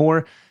 and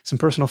more. Some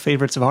personal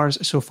favorites of ours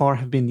so far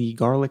have been the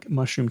garlic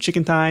mushroom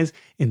chicken thighs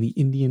and the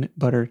Indian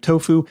butter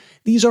tofu.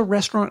 These are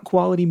restaurant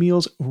quality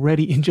meals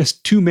ready in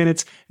just 2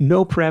 minutes.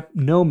 No prep,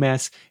 no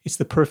mess. It's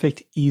the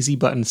perfect easy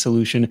button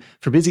solution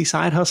for busy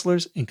side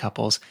hustlers and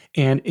couples.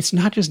 And it's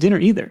not just dinner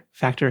either.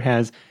 Factor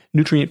has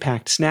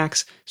nutrient-packed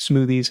snacks,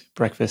 smoothies,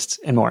 breakfasts,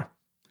 and more.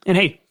 And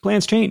hey,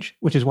 plans change,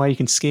 which is why you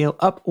can scale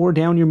up or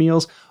down your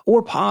meals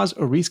or pause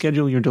or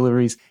reschedule your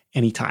deliveries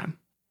anytime.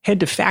 Head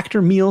to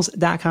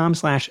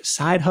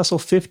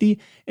factormeals.com/sidehustle50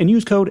 and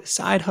use code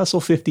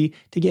SIDEHUSTLE50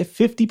 to get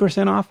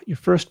 50% off your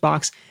first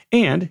box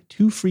and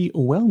 2 free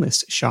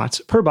wellness shots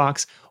per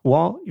box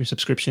while your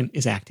subscription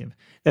is active.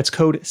 That's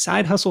code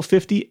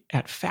SIDEHUSTLE50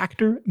 at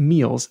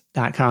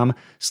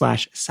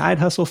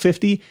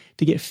factormeals.com/sidehustle50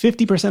 to get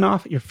 50%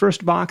 off your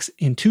first box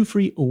and 2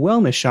 free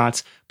wellness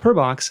shots per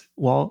box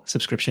while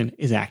subscription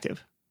is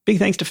active. Big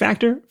thanks to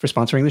Factor for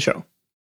sponsoring the show.